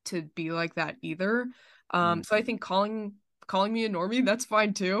pretend to be like that either. So I think calling me a normie, that's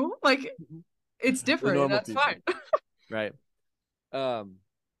fine too. Like it's The different, and normal that's people. fine. Right.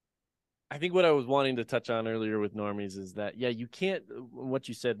 I think what I was wanting to touch on earlier with normies is that, yeah, you can't, what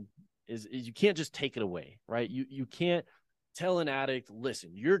you said is you can't just take it away, right? You can't tell an addict,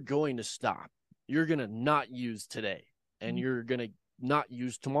 listen, you're going to stop. You're going to not use today and you're going to not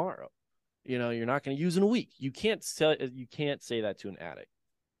use tomorrow. You're not going to use in a week. You can't say that to an addict.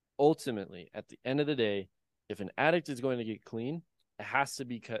 Ultimately, at the end of the day, if an addict is going to get clean, it has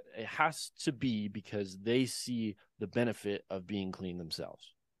to be because they see the benefit of being clean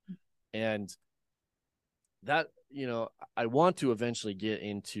themselves. And that, I want to eventually get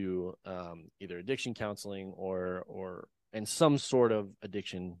into either addiction counseling or some sort of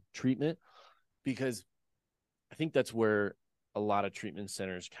addiction treatment, because I think that's where a lot of treatment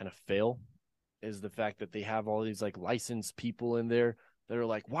centers kind of fail, is the fact that they have all these like licensed people in there that are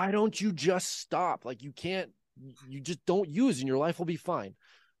like, why don't you just stop? Like you just don't use and your life will be fine.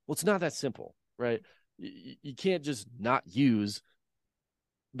 Well, it's not that simple, right? You can't just not use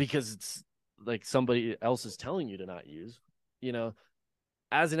because it's like somebody else is telling you to not use.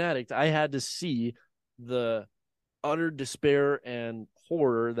 As an addict, I had to see the utter despair and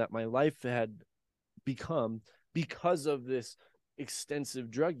horror that my life had become because of this extensive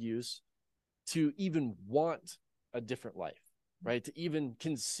drug use to even want a different life, right? To even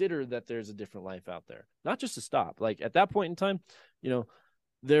consider that there's a different life out there, not just to stop. Like at that point in time,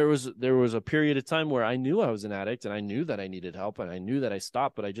 there was a period of time where I knew I was an addict and I knew that I needed help and I knew that I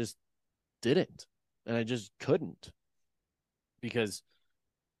stopped, but I just didn't. And I just couldn't because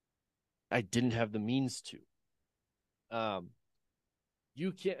I didn't have the means to.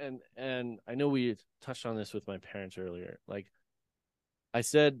 You can't, and I know we touched on this with my parents earlier. Like I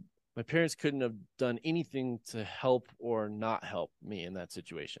said, my parents couldn't have done anything to help or not help me in that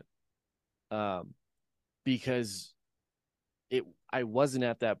situation. Because I wasn't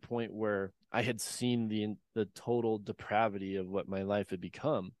at that point where I had seen the total depravity of what my life had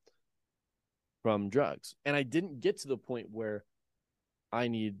become from drugs. And I didn't get to the point where I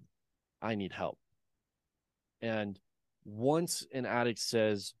need help. And once an addict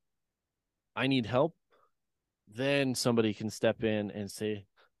says, I need help, then somebody can step in and say,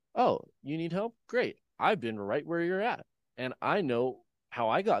 oh, you need help? Great. I've been right where you're at. And I know how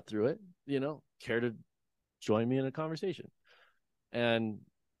I got through it. Care to join me in a conversation? And,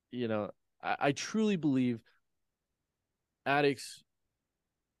 I truly believe addicts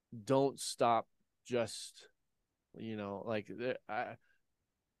don't stop just, like,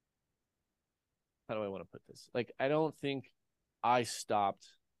 how do I want to put this? Like, I don't think I stopped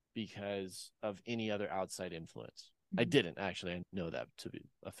because of any other outside influence. I didn't actually. I know that to be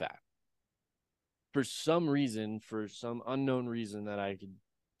a fact. For some reason, for some unknown reason that I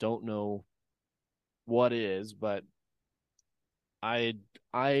don't know what is, but I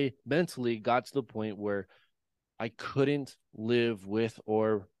mentally got to the point where I couldn't live with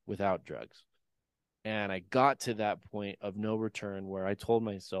or without drugs. And I got to that point of no return where I told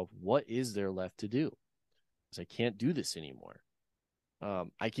myself, what is there left to do? Because I can't do this anymore.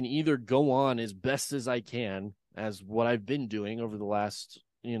 I can either go on as best as I can, as what I've been doing over the last,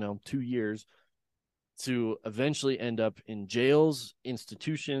 2 years, to eventually end up in jails,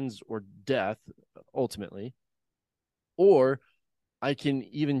 institutions, or death, ultimately. Or I can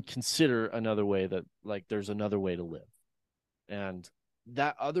even consider another way that, like, there's another way to live. And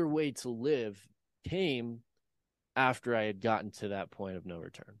that other way to live came after I had gotten to that point of no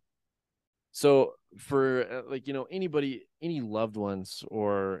return. So for anybody, any loved ones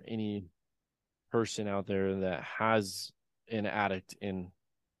or any person out there that has an addict in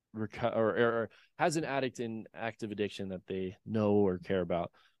or has an addict in active addiction that they know or care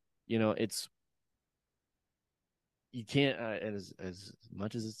about, it's you can't as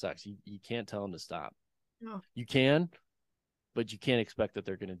much as it sucks, you can't tell them to stop. Oh. You can, but you can't expect that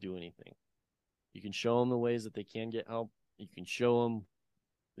they're going to do anything. You can show them the ways that they can get help. You can show them,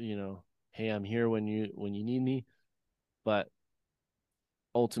 hey, I'm here when you need me, but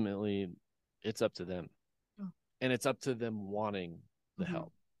ultimately it's up to them, Oh. and it's up to them wanting the Mhm.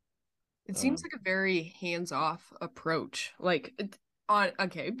 help. It seems like a very hands-off approach. Like on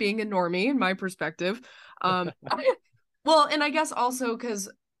okay, being a normie in my perspective. Well, and I guess also because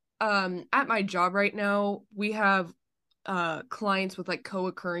at my job right now, we have clients with like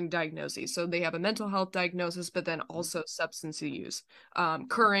co-occurring diagnoses. So they have a mental health diagnosis, but then also substance use,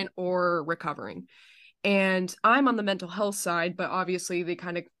 current or recovering. And I'm on the mental health side, but obviously they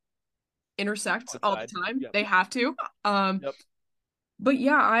kind of intersect all Coincide. the time. Yep. They have to. Yep. But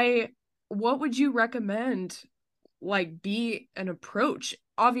yeah, what would you recommend like be an approach?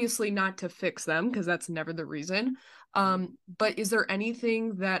 Obviously not to fix them because that's never the reason. But is there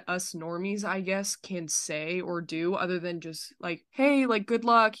anything that us normies, I guess, can say or do other than just like, hey, like good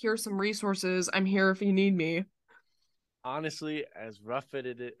luck, here's some resources. I'm here if you need me. Honestly, as rough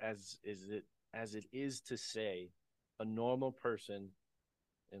as it is to say, a normal person,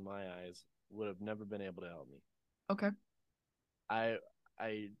 in my eyes, would have never been able to help me. Okay. I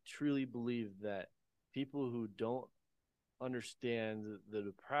I truly believe that people who don't understand the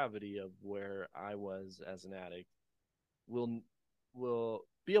depravity of where I was as an addict will will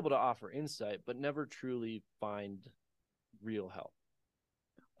be able to offer insight, but never truly find real help.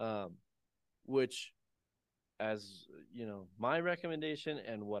 Um, which, as my recommendation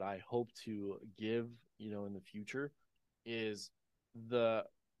and what I hope to give, in the future, is the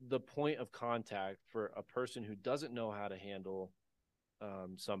the point of contact for a person who doesn't know how to handle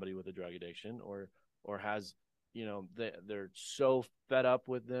somebody with a drug addiction, or has, they're so fed up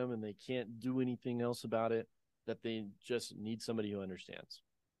with them and they can't do anything else about it, that they just need somebody who understands.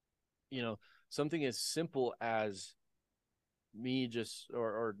 you know Something as simple as me, just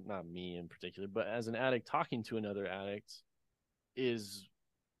or not me in particular, but as an addict talking to another addict, is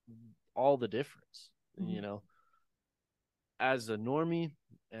all the difference. As a normie,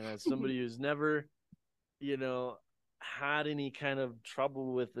 and as somebody who's never, you know had any kind of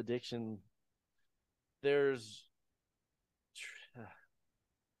trouble with addiction, there's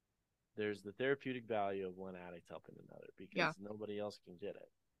there's the therapeutic value of one addict helping another, Yeah. because nobody else can get it,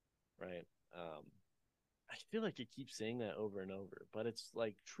 right? I feel like I keep saying that over and over, but it's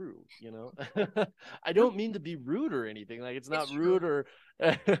like true. I No, don't mean to be rude or anything. Like, it's it's not true. rude or,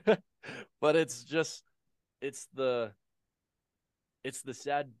 but it's just, it's the, it's the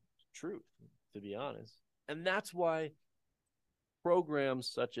sad truth, to be honest. And that's why programs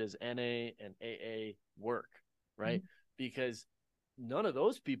such as NA and AA work, right? Mhm. Because none of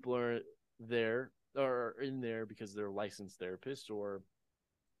those people are there or in there because they're licensed therapists or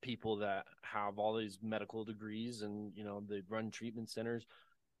people that have all these medical degrees, and they run treatment centers.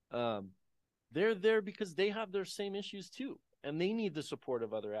 um, they're there because they have their same issues too, and they need the support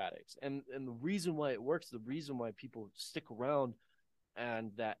of other addicts. And the reason why it works, the reason why people stick around,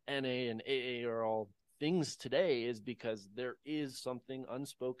 and that NA and AA are all things today, is because there is something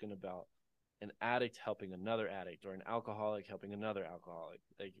unspoken about an addict helping another addict, or an alcoholic helping another alcoholic.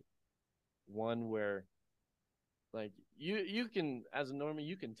 Like, one where, like, you can, as a normie,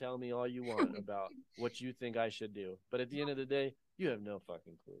 you can tell me all you want about what you think I should do, but at the end of the day, you have no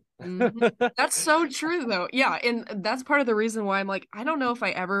fucking Mhm. clue. That's so true though. Yeah, and that's part of the reason why I'm like, I don't know if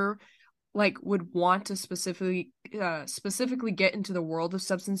I ever like would want to specifically get into the world of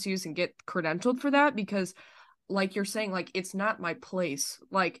substance use and get credentialed for that because like you're saying, like it's not my place.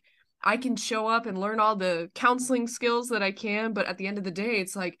 Like I can show up and learn all the counseling skills that I can, but at the end of the day,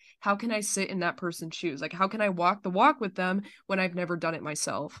 it's like, how can I sit in that person's shoes? Like, how can I walk the walk with them when I've never done it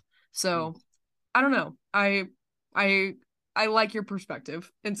myself? So I don't know. I I like your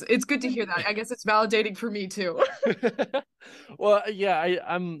perspective. It's good to hear that. I guess it's validating for me too. Well, yeah,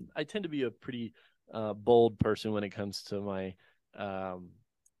 I tend to be a pretty bold person when it comes to my um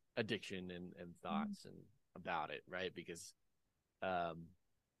addiction and thoughts and about it, right? Because um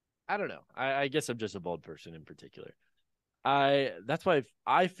I don't know. I guess I'm just a bold person in particular. That's why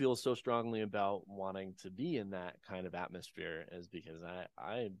I feel so strongly about wanting to be in that kind of atmosphere, is because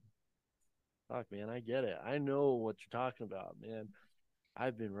I fuck, man, I get it. I know what you're talking about, man.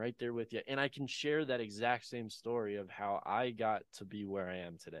 I've been right there with you, and I can share that exact same story of how I got to be where I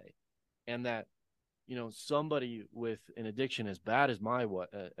am today. and that, you know, somebody with an addiction as bad as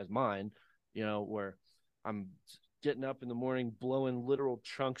mine, you know, where I'm getting up in the morning blowing literal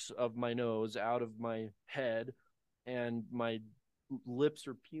chunks of my nose out of my head, and my lips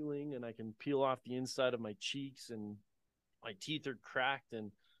are peeling, and I can peel off the inside of my cheeks, and my teeth are cracked,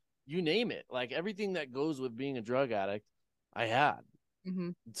 and you name it, like everything that goes with being a drug addict, I had. Mm-hmm.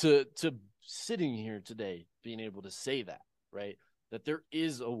 To sitting here today being able to say that, right, that there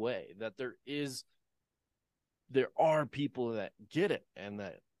is a way, that there are people that get it and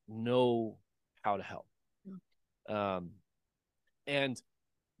that know how to help. um and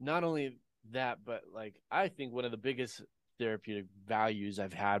not only that, but like I think one of the biggest therapeutic values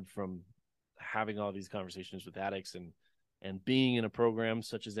I've had from having all these conversations with addicts and being in a program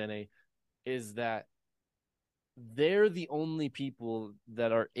such as NA is that they're the only people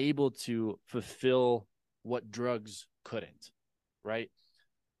that are able to fulfill what drugs couldn't, right?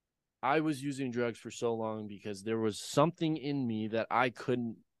 I was using drugs for so long because there was something in me that I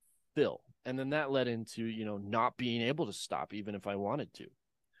couldn't fill. And then that led into, you know, not being able to stop even if I wanted to.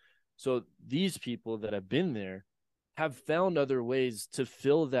 So these people that have been there have found other ways to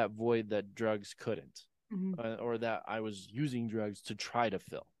fill that void that drugs couldn't, or that I was using drugs to try to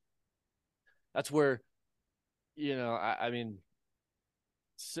fill. That's where, you know, I mean,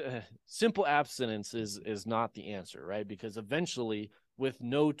 simple abstinence is not the answer, right? Because eventually, with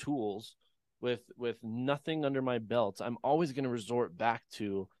no tools, with nothing under my belt, I'm always going to resort back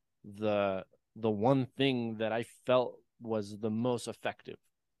to the one thing that I felt was the most effective.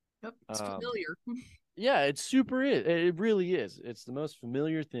 Yep, it's familiar. Yeah, it's super. It really is. It's the most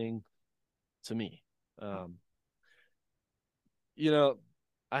familiar thing to me. You know,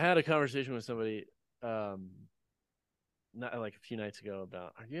 I had a conversation with somebody, not like a few nights ago,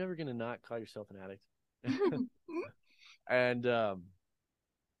 about, are you ever going to not call yourself an addict? and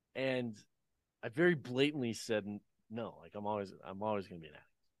and I very blatantly said no. Like I'm always going to be an addict,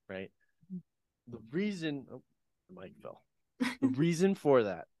 right? The reason, oh, the mic fell. The reason for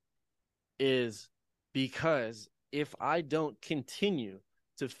that is because if I don't continue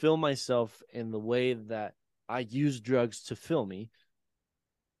to fill myself in the way that I use drugs to fill me,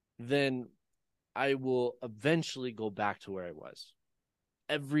 then I will eventually go back to where I was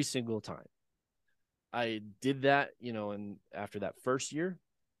every single time. I did that, you know, and after that first year,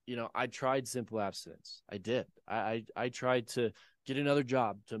 you know, I tried simple abstinence. I did. I tried to get another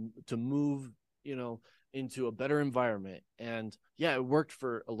job, to move, you know, into a better environment. And yeah, it worked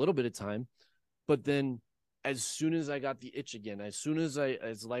for a little bit of time, but then as soon as I got the itch again, as soon as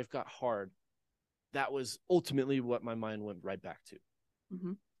life got hard, that was ultimately what my mind went right back to.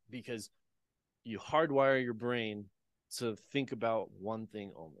 Because you hardwire your brain to think about one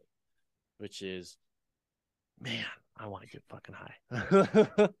thing only, which is, man, I want to get fucking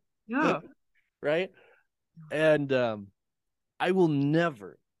high. Yeah. Right. And I will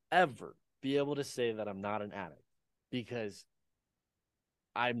never, ever be able to say that I'm not an addict, because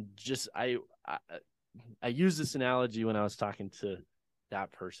I'm just, I use this analogy when I was talking to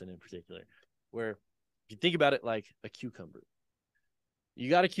that person in particular, where if you think about it like a cucumber,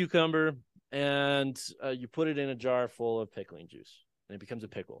 you got a cucumber and you put it in a jar full of pickling juice and it becomes a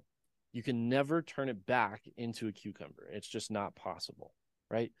pickle. You can never turn it back into a cucumber. It's just not possible,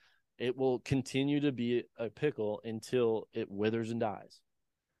 right? It will continue to be a pickle until it withers and dies.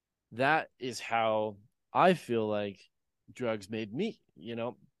 That is how I feel like drugs made me. You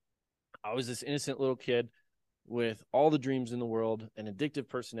know, I was this innocent little kid with all the dreams in the world, an addictive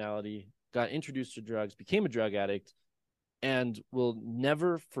personality, got introduced to drugs, became a drug addict, and will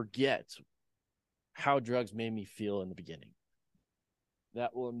never forget how drugs made me feel in the beginning.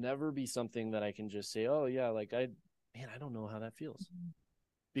 That will never be something that I can just say, oh yeah, like I don't know how that feels,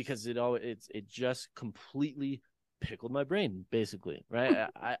 because it just completely pickled my brain, basically, right?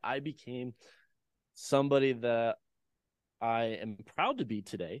 I became somebody that I am proud to be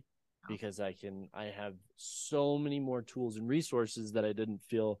today, because I have so many more tools and resources that I didn't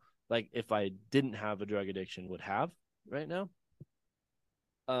feel like if I didn't have a drug addiction would have right now.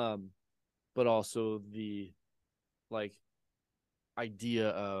 But also the, like, idea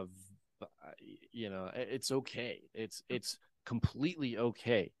of, you know, it's okay. It's completely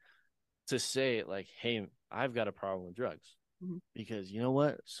okay to say, like, hey, I've got a problem with drugs, because you know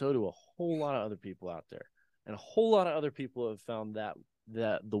what? So do a whole lot of other people out there. And a whole lot of other people have found that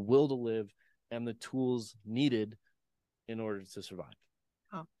the will to live and the tools needed in order to survive.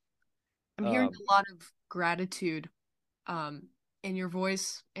 Oh. I'm hearing a lot of gratitude in your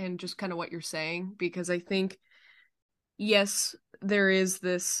voice and just kind of what you're saying, because I think, yes, there is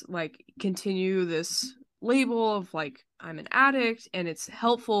this, like, continue this label of like, I'm an addict and it's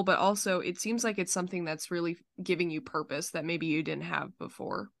helpful, but also it seems like it's something that's really giving you purpose that maybe you didn't have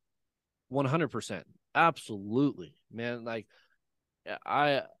before. 100%. Absolutely, man. Like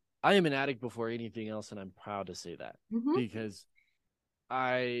I I am an addict before anything else, and I'm proud to say that Mm-hmm. because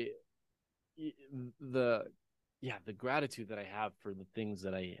I the the gratitude that I have for the things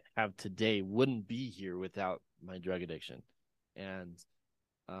that I have today wouldn't be here without my drug addiction. And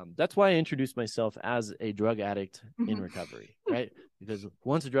that's why I introduced myself as a drug addict in Mm-hmm. recovery, right? Because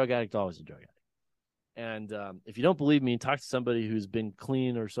once a drug addict, always a drug addict. And if you don't believe me, talk to somebody who's been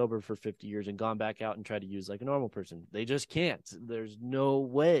clean or sober for 50 years and gone back out and tried to use like a normal person. They just can't. There's no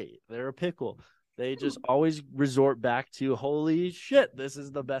way. They're a pickle. They just always resort back to, holy shit, this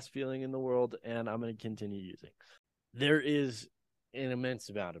is the best feeling in the world, and I'm going to continue using. There is an immense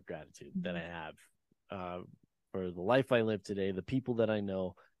amount of gratitude that I have for the life I live today, the people that I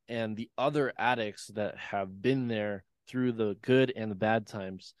know, and the other addicts that have been there through the good and the bad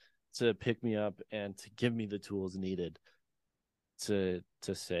times to pick me up and to give me the tools needed to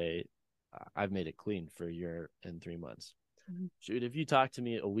say I've made it clean for a year and 3 months. Shoot, if you talked to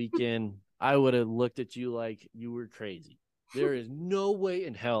me a weekend, I would have looked at you like you were crazy. There is no way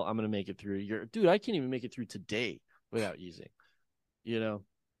in hell I'm gonna make it through a year. Dude, I can't even make it through today without using, you know?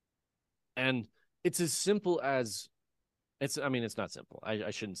 And it's as simple as it's not simple.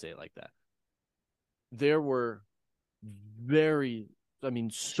 I shouldn't say it like that. There were very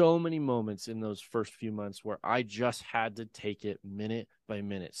so many moments in those first few months where I just had to take it minute by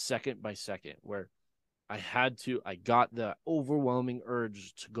minute, second by second, where I got the overwhelming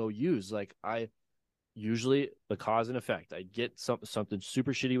urge to go use. Like I usually the cause and effect. I'd get something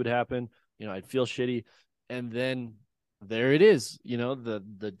super shitty would happen, I'd feel shitty, and then there it is,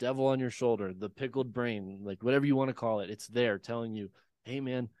 the devil on your shoulder, the pickled brain, like whatever you want to call it, it's there telling you, hey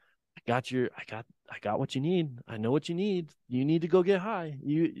man, I got what you need. I know what you need. You need to go get high.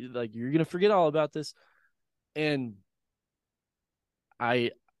 You're gonna forget all about this. And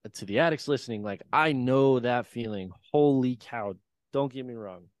I to the addicts listening, like I know that feeling. Holy cow. Don't get me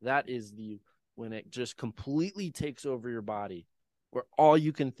wrong. That is when it just completely takes over your body, where all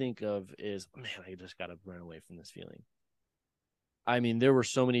you can think of is, man, I just gotta run away from this feeling. I mean, there were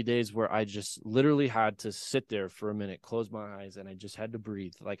so many days where I just literally had to sit there for a minute, close my eyes, and I just had to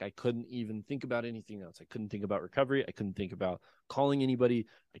breathe. Like I couldn't even think about anything else. I couldn't think about recovery. I couldn't think about calling anybody.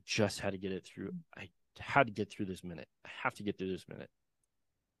 I just had to get it through. I had to get through this minute. I have to get through this minute.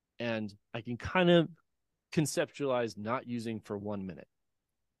 And I can kind of conceptualize not using for 1 minute.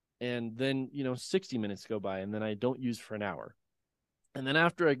 And then, 60 minutes go by, and then I don't use for an hour. And then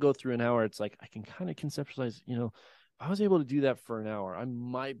after I go through an hour, it's like I can kind of conceptualize, if I was able to do that for an hour, I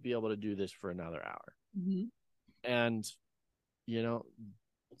might be able to do this for another hour. Mm-hmm. And,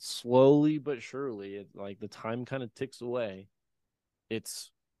 slowly but surely, like the time kind of ticks away. It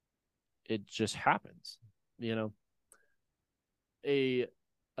just happens, I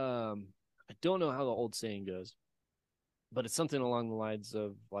don't know how the old saying goes, but it's something along the lines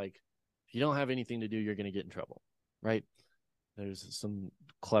of like, if you don't have anything to do, you're going to get in trouble, right? There's some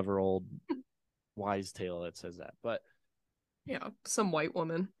clever old wise tale that says that, but yeah, some white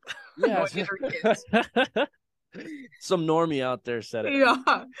woman yeah, annoying her kids. some normie out there said it.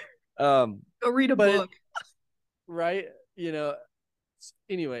 Yeah, go read a book. Right?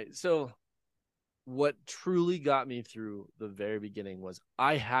 Anyway, so what truly got me through the very beginning was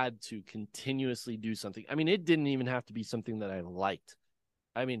I had to continuously do something. I mean, it didn't even have to be something that I liked.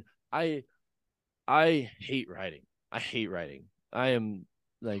 I mean, I hate writing. I hate writing. I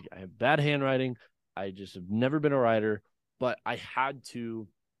have bad handwriting. I just have never been a writer, but I had to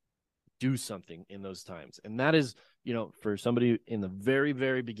do something in those times. And that is, for somebody in the very,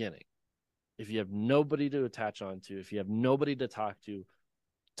 very beginning, if you have nobody to attach on to, if you have nobody to talk to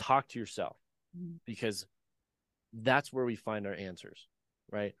yourself, because that's where we find our answers,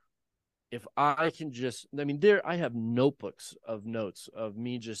 right? If I can I have notebooks of notes of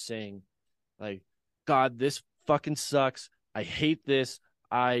me just saying, like, God, this fucking sucks. I hate this.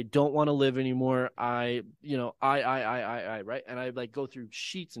 I don't want to live anymore. I, right? And I like go through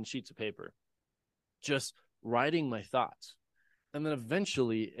sheets and sheets of paper, just writing my thoughts. And then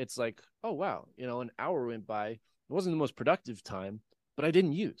eventually it's like, oh, wow, an hour went by. It wasn't the most productive time, but I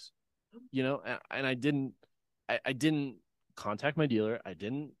didn't use, and I didn't contact my dealer. I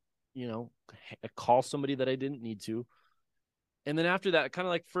didn't, call somebody that I didn't need to. And then after that, kind of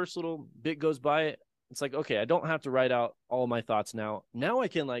like first little bit goes by, it's like, okay, I don't have to write out all my thoughts now. Now I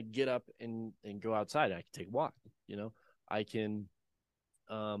can like get up and go outside. I can take a walk, I can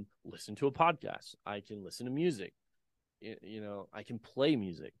listen to a podcast. I can listen to music. I can play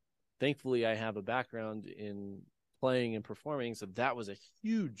music. thankfully I have a background in playing and performing, so that was a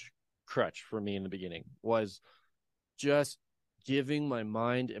huge crutch for me in the beginning, was just giving my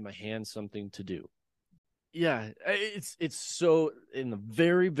mind and my hands something to do. Yeah, it's so, in the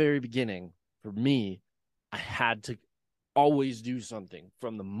very, very beginning for me, I had to always do something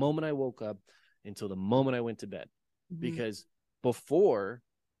from the moment I woke up until the moment I went to bed. Because before,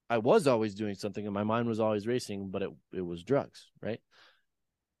 I was always doing something and my mind was always racing, but it was drugs, right?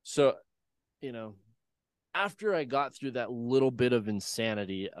 So, you know, after I got through that little bit of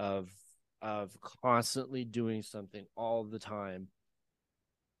insanity of constantly doing something all the time,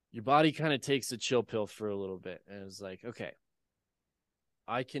 your body kind of takes a chill pill for a little bit and is like, okay,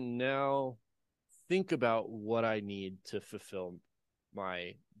 I can now think about what I need to fulfill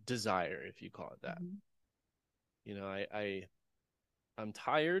my desire, if you call it that. You know, I'm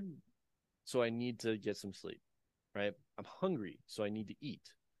tired, so I need to get some sleep, right? I'm hungry, so I need to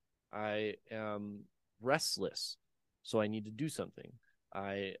eat. I am restless, so I need to do something.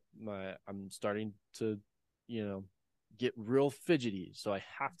 I'm starting to, you know, get real fidgety, so I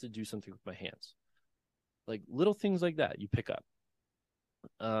have to do something with my hands. Like little things like that you pick up.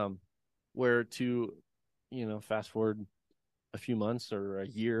 Where to, you know, fast forward a few months or a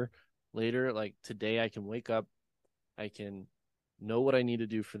year later, like today I can wake up, I can know what I need to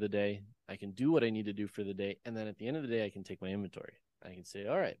do for the day, I can do what I need to do for the day, and then at the end of the day I can take my inventory. I can say,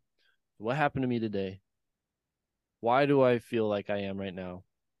 all right, what happened to me today? Why do I feel like I am right now?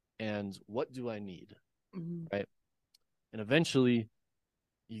 And what do I need? Right? And eventually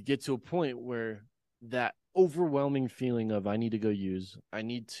you get to a point where that overwhelming feeling of I need to go use, I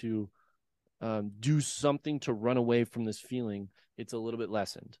need to do something to run away from this feeling, it's a little bit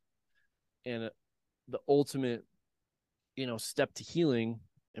lessened. And the ultimate, you know, step to healing,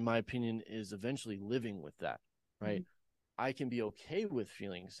 in my opinion, is eventually living with that, right? I can be okay with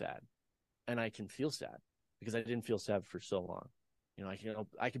feeling sad, and I can feel sad because I didn't feel sad for so long. You know,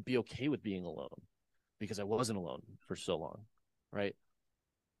 I could be okay with being alone because I wasn't alone for so long, right?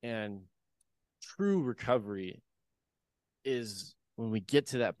 And true recovery is when we get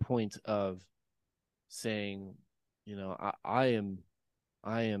to that point of saying, you know, I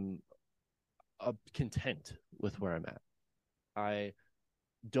am content with where I'm at. I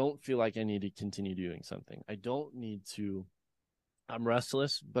don't feel like I need to continue doing something. I don't need to. I'm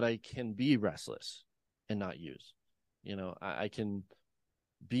restless, but I can be restless and not use. You know, I can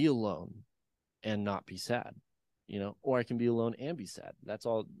be alone and not be sad, you know, or I can be alone and be sad. That's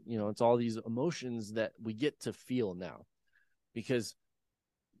all, you know, it's all these emotions that we get to feel now, because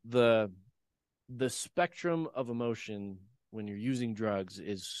the spectrum of emotion when you're using drugs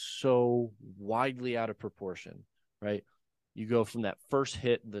is so widely out of proportion, right? You go from that first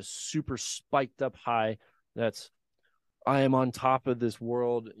hit, the super spiked up high, that's I am on top of this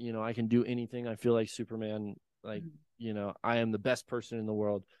world, you know, I can do anything, I feel like Superman, like, you know, I am the best person in the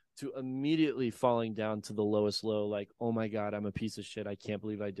world, to immediately falling down to the lowest low, like, oh my God, I'm a piece of shit, I can't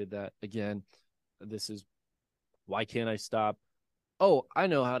believe I did that again. This is, why can't I stop? Oh, I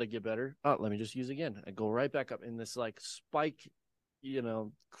know how to get better. Oh, let me just use again. I go right back up in this like spike, you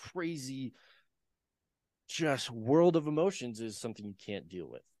know, crazy, just world of emotions is something you can't deal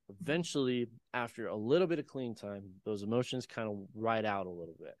with. Eventually, after a little bit of clean time, those emotions kind of ride out a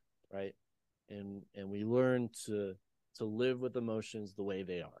little bit, right? And we learn to live with emotions the way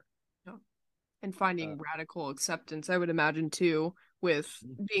they are. Yeah. And finding radical acceptance, I would imagine too, with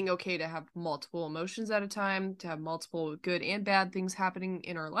being okay to have multiple emotions at a time, to have multiple good and bad things happening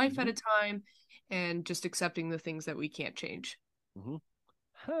in our life at a time, and just accepting the things that we can't change.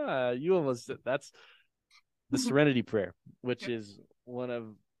 You almost, that's the serenity prayer, which is one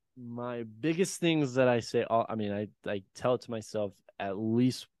of my biggest things that I say. I mean, I tell it to myself at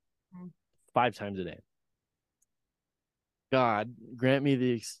least 5 times a day. God, grant me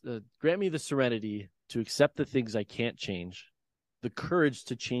the serenity to accept the things I can't change, the courage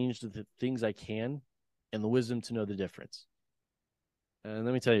to change the things I can, and the wisdom to know the difference. And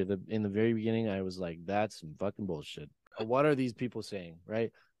let me tell you, in the very beginning, I was like, "That's some fucking bullshit. What are these people saying?"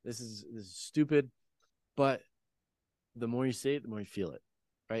 Right? This is stupid. But the more you say it, the more you feel it,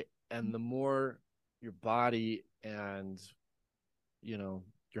 right? And the more your body and, you know,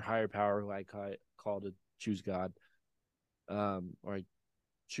 your higher power, who I call to choose God, or I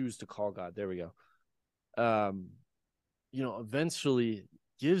choose to call God. There we go. You know, eventually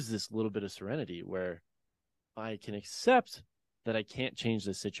gives this little bit of serenity where I can accept that I can't change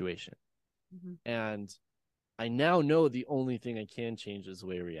the situation. And I now know the only thing I can change is the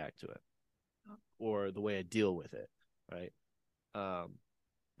way I react to it or the way I deal with it, right?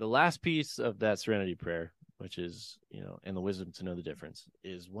 The last piece of that serenity prayer, which is, and the wisdom to know the difference,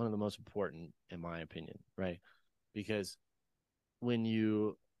 is one of the most important, in my opinion, right? Because when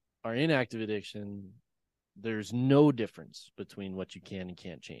you are in active addiction, there's no difference between what you can and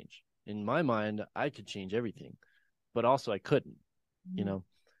can't change. In my mind, I could change everything, but also I couldn't,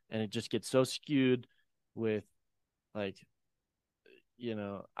 and it just gets so skewed with like,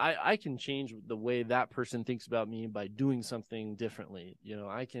 I can change the way that person thinks about me by doing something differently.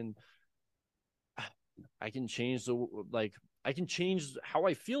 I can change I can change how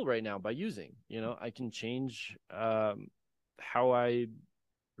I feel right now by using, I can change how I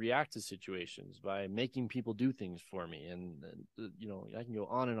react to situations by making people do things for me. And I can go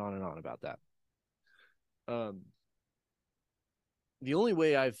on and on and on about that. The only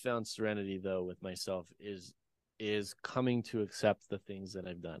way I've found serenity, though, with myself is coming to accept the things that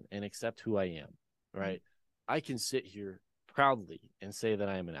I've done and accept who I am, right? I can sit here proudly and say that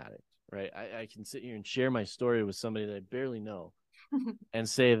I am an addict, right? I can sit here and share my story with somebody that I barely know and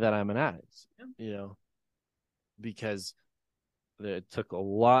say that I'm an addict, because it took a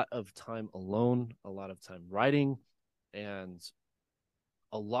lot of time alone, a lot of time writing, and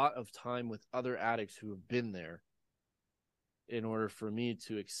a lot of time with other addicts who have been there in order for me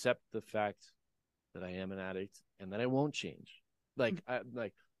to accept the fact that I am an addict and that I won't change. Like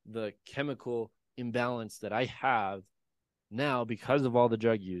the chemical imbalance that I have now because of all the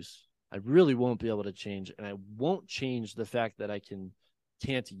drug use, I really won't be able to change. And I won't change the fact that I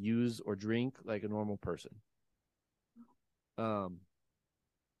can't use or drink like a normal person.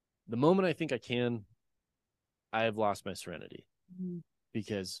 The moment I think I can, I have lost my serenity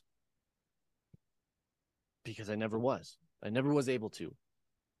because I never was able to,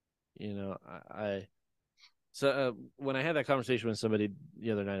 So when I had that conversation with somebody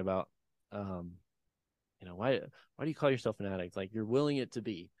the other night about, why do you call yourself an addict? Like, you're willing it to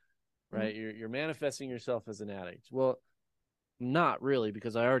be, right? Mm-hmm. You're manifesting yourself as an addict. Well, not really,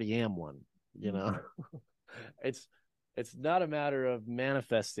 because I already am one. It's not a matter of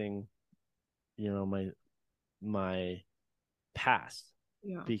manifesting, my past,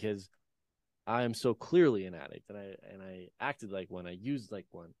 because I am so clearly an addict, and I acted like one, I used like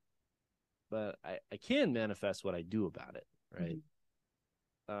one. But I can manifest what I do about it, right?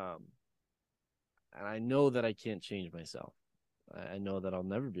 And I know that I can't change myself. I know that I'll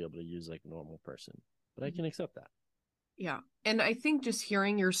never be able to use like a normal person, but I can accept that. Yeah. And I think just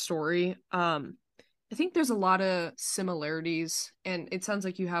hearing your story, I think there's a lot of similarities, and it sounds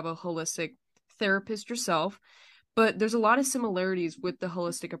like you have a holistic therapist yourself, but there's a lot of similarities with the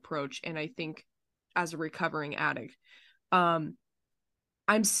holistic approach. And I think as a recovering addict, I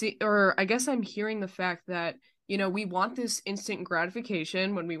guess I'm hearing the fact that, we want this instant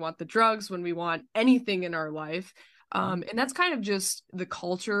gratification when we want the drugs, when we want anything in our life. And that's kind of just the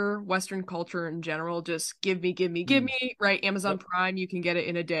culture, Western culture in general, just give me, right? Amazon Prime, you can get it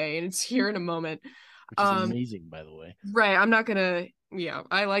in a day and it's here in a moment. Which is amazing, by the way. Right. I'm not gonna,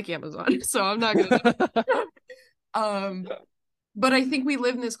 I like Amazon, so I'm not gonna, but I think we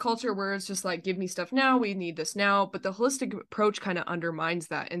live in this culture where it's just like, give me stuff now, we need this now. But the holistic approach kind of undermines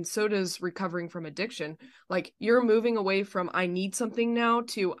that. And so does recovering from addiction. Like, you're moving away from I need something now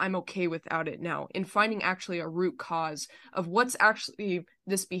to I'm okay without it now, and finding actually a root cause of what's actually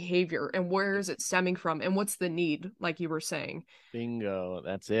this behavior and where is it stemming from and what's the need, like you were saying. Bingo.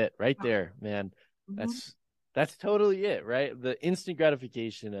 That's it right there, man. That's totally it, right? The instant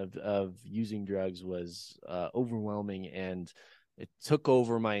gratification of using drugs was overwhelming, and it took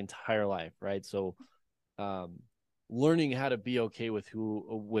over my entire life, right? So learning how to be okay with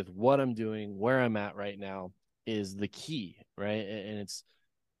what I'm doing, where I'm at right now is the key, right? And it's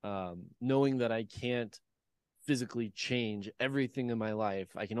knowing that I can't physically change everything in my life.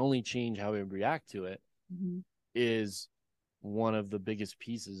 I can only change how I react to it, is one of the biggest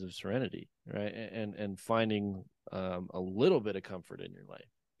pieces of serenity, right? And finding a little bit of comfort in your life,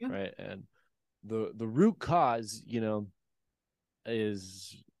 right? And the root cause,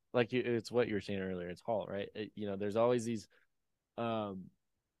 is like, it's what you were saying earlier. It's halt, right? There's always these,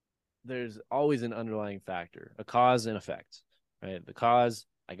 there's always an underlying factor, a cause and effect, right? The cause,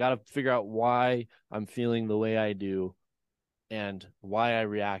 I got to figure out why I'm feeling the way I do and why I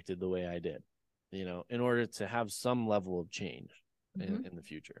reacted the way I did, in order to have some level of change in the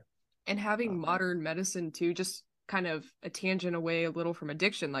future. And having modern medicine too, just kind of a tangent away a little from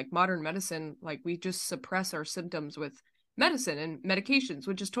addiction, like modern medicine, like we just suppress our symptoms with medicine and medications,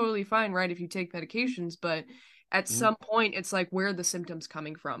 which is totally fine, right? If you take medications, but at some point it's like, where are the symptoms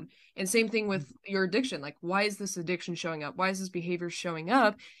coming from? And same thing with your addiction. Like, why is this addiction showing up? Why is this behavior showing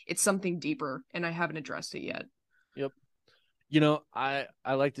up? It's something deeper, and I haven't addressed it yet. Yep. I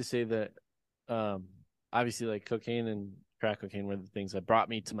like to say that obviously like cocaine and crack cocaine were the things that brought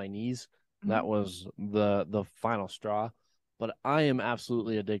me to my knees. That Mhm. was the final straw. But I am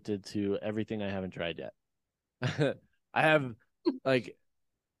absolutely addicted to everything I haven't tried yet. I have like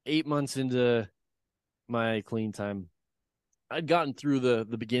 8 months into my clean time. I'd gotten through the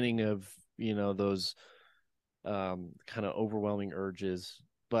beginning of, those kind of overwhelming urges,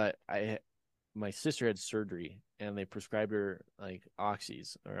 but my sister had surgery and they prescribed her like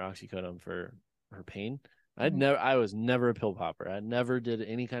oxys or oxycodone for her pain. Mhm. I was never a pill popper. I never did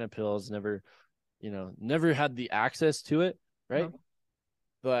any kind of pills, never had the access to it, right? Uh-huh.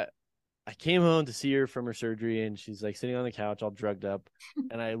 But I came home to see her from her surgery and she's like sitting on the couch all drugged up.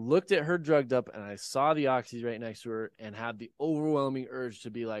 And I looked at her drugged up and I saw the oxys right next to her and had the overwhelming urge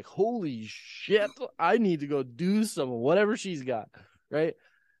to be like, holy shit, I need to go do some whatever she's got. Right.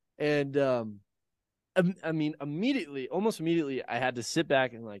 And I mean, almost immediately, I had to sit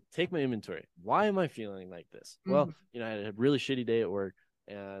back and like take my inventory. Why am I feeling like this? Well, Mhm. I had a really shitty day at work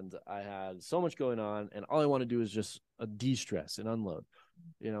and I had so much going on, and all I want to do is just de-stress and unload.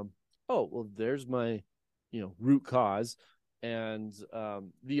 You know, oh well, there's my, root cause, and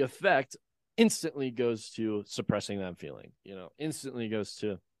the effect instantly goes to suppressing that feeling. Instantly goes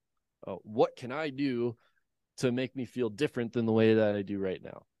to, oh, what can I do to make me feel different than the way that I do right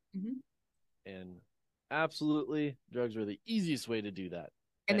now? Mhm. And absolutely, drugs are the easiest way to do that.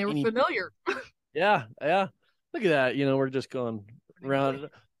 And they were Any familiar. Yeah, yeah. Look at that. We're just going Running away. around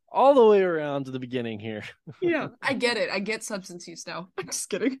all the way around to the beginning here. Yeah, I get it. I get substance use now. I'm just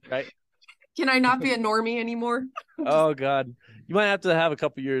kidding. Right? Can I not be a normie anymore? I'm just, Oh God. You might have to have a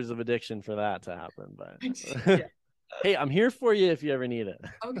couple years of addiction for that to happen, but yeah. hey, I'm here for you if you ever need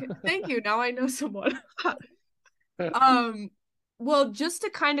Okay. Thank you. Now I know someone. it. Um, well, just to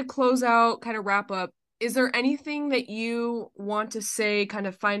kind of close out, kind of wrap up, is there anything that you want to say, kind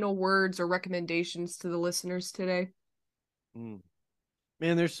of final words or recommendations to the listeners today? Mm.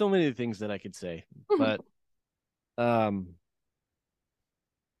 Man, there's so many things that I could say, but um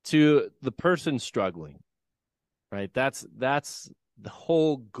to the person struggling, right? That's the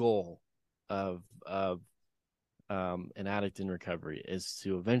whole goal of an addict in recovery, is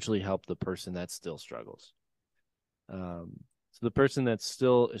to eventually help the person that still struggles. So the person that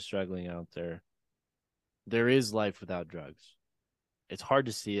still is struggling out there, there is life without drugs. It's hard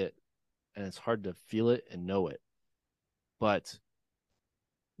to see it and it's hard to feel it and know it, but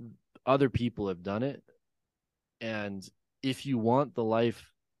other people have done it. And if you want the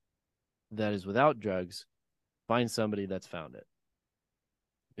life that is without drugs, find somebody that's found it,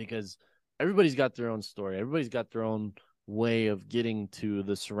 because everybody's got their own story. Everybody's got their own way of getting to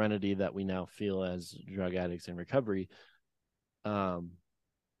the serenity that we now feel as drug addicts in recovery. Um,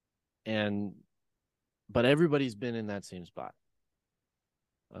 and but everybody's been in that same spot.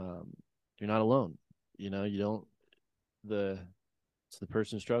 Um, you're not alone. You don't the it's the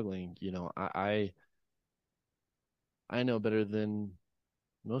person struggling. I know better than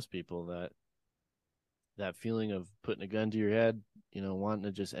most people that feeling of putting a gun to your head, wanting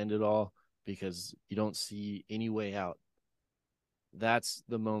to just end it all because you don't see any way out. That's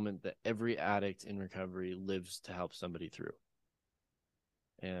the moment that every addict in recovery lives to help somebody through.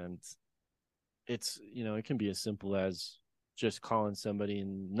 And it can be as simple as just calling somebody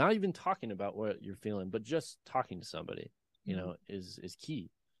and not even talking about what you're feeling, but just talking to somebody, Mhm. is key.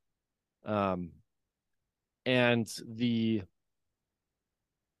 Um, and the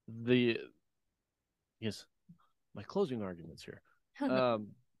yes, my closing arguments here. No.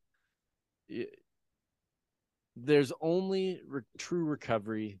 Um, there's only true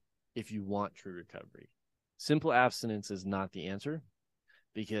recovery if you want true recovery. Simple abstinence is not the answer,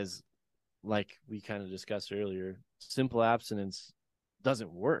 because, like we kind of discussed earlier, simple abstinence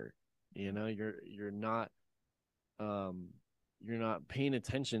doesn't work. You're not um you're not paying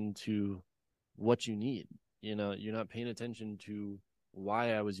attention to what you need. You're not paying attention to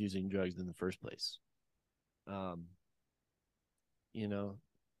why I was using drugs in the first place. Um, you know,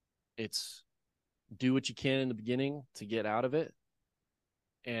 it's do what you can in the beginning to get out of it,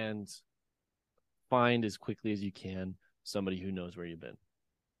 and find as quickly as you can somebody who knows where you've been.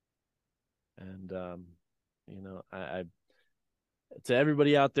 And I to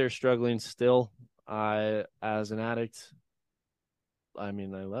everybody out there struggling still, I, as an addict, I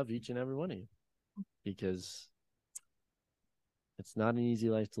mean, I love each and every one of you, because it's not an easy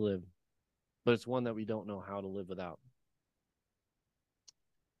life to live, but it's one that we don't know how to live without.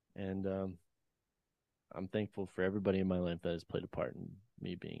 And I'm thankful for everybody in my life that has played a part in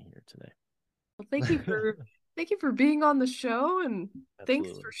me being here today. Well, thank you for being on the show, and thanks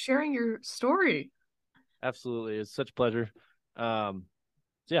for Absolutely. sharing your story. Absolutely. It's such a pleasure. Um,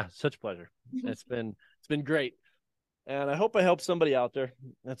 yeah, such a pleasure. It's been been great. And I hope I help somebody out there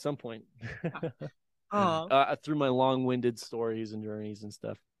at some point through my long-winded stories and journeys and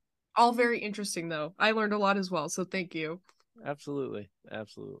stuff. All very interesting, though. I learned a lot as well, so thank you. Absolutely.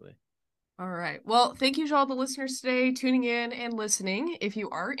 Absolutely. All right. Well, thank you to all the listeners today tuning in and listening. If you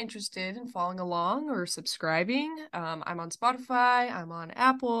are interested in following along or subscribing, I'm on Spotify, I'm on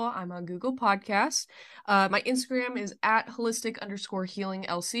Apple, I'm on Google Podcasts. My Instagram is at holistic_healing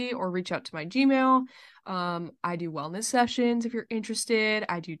LC, or reach out to my Gmail. I do wellness sessions if you're interested.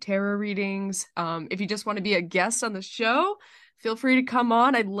 I do tarot readings. If you just want to be a guest on the show, feel free to come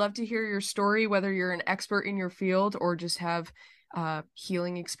on. I'd love to hear your story, whether you're an expert in your field or just have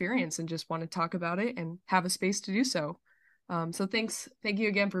healing experience and just want to talk about it and have a space to do so. So thank you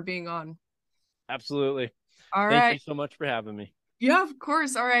again for being on. Absolutely. All Thank right. you so much for having me. Yeah, of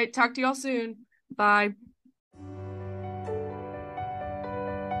course. All right. Talk to y'all soon. Bye.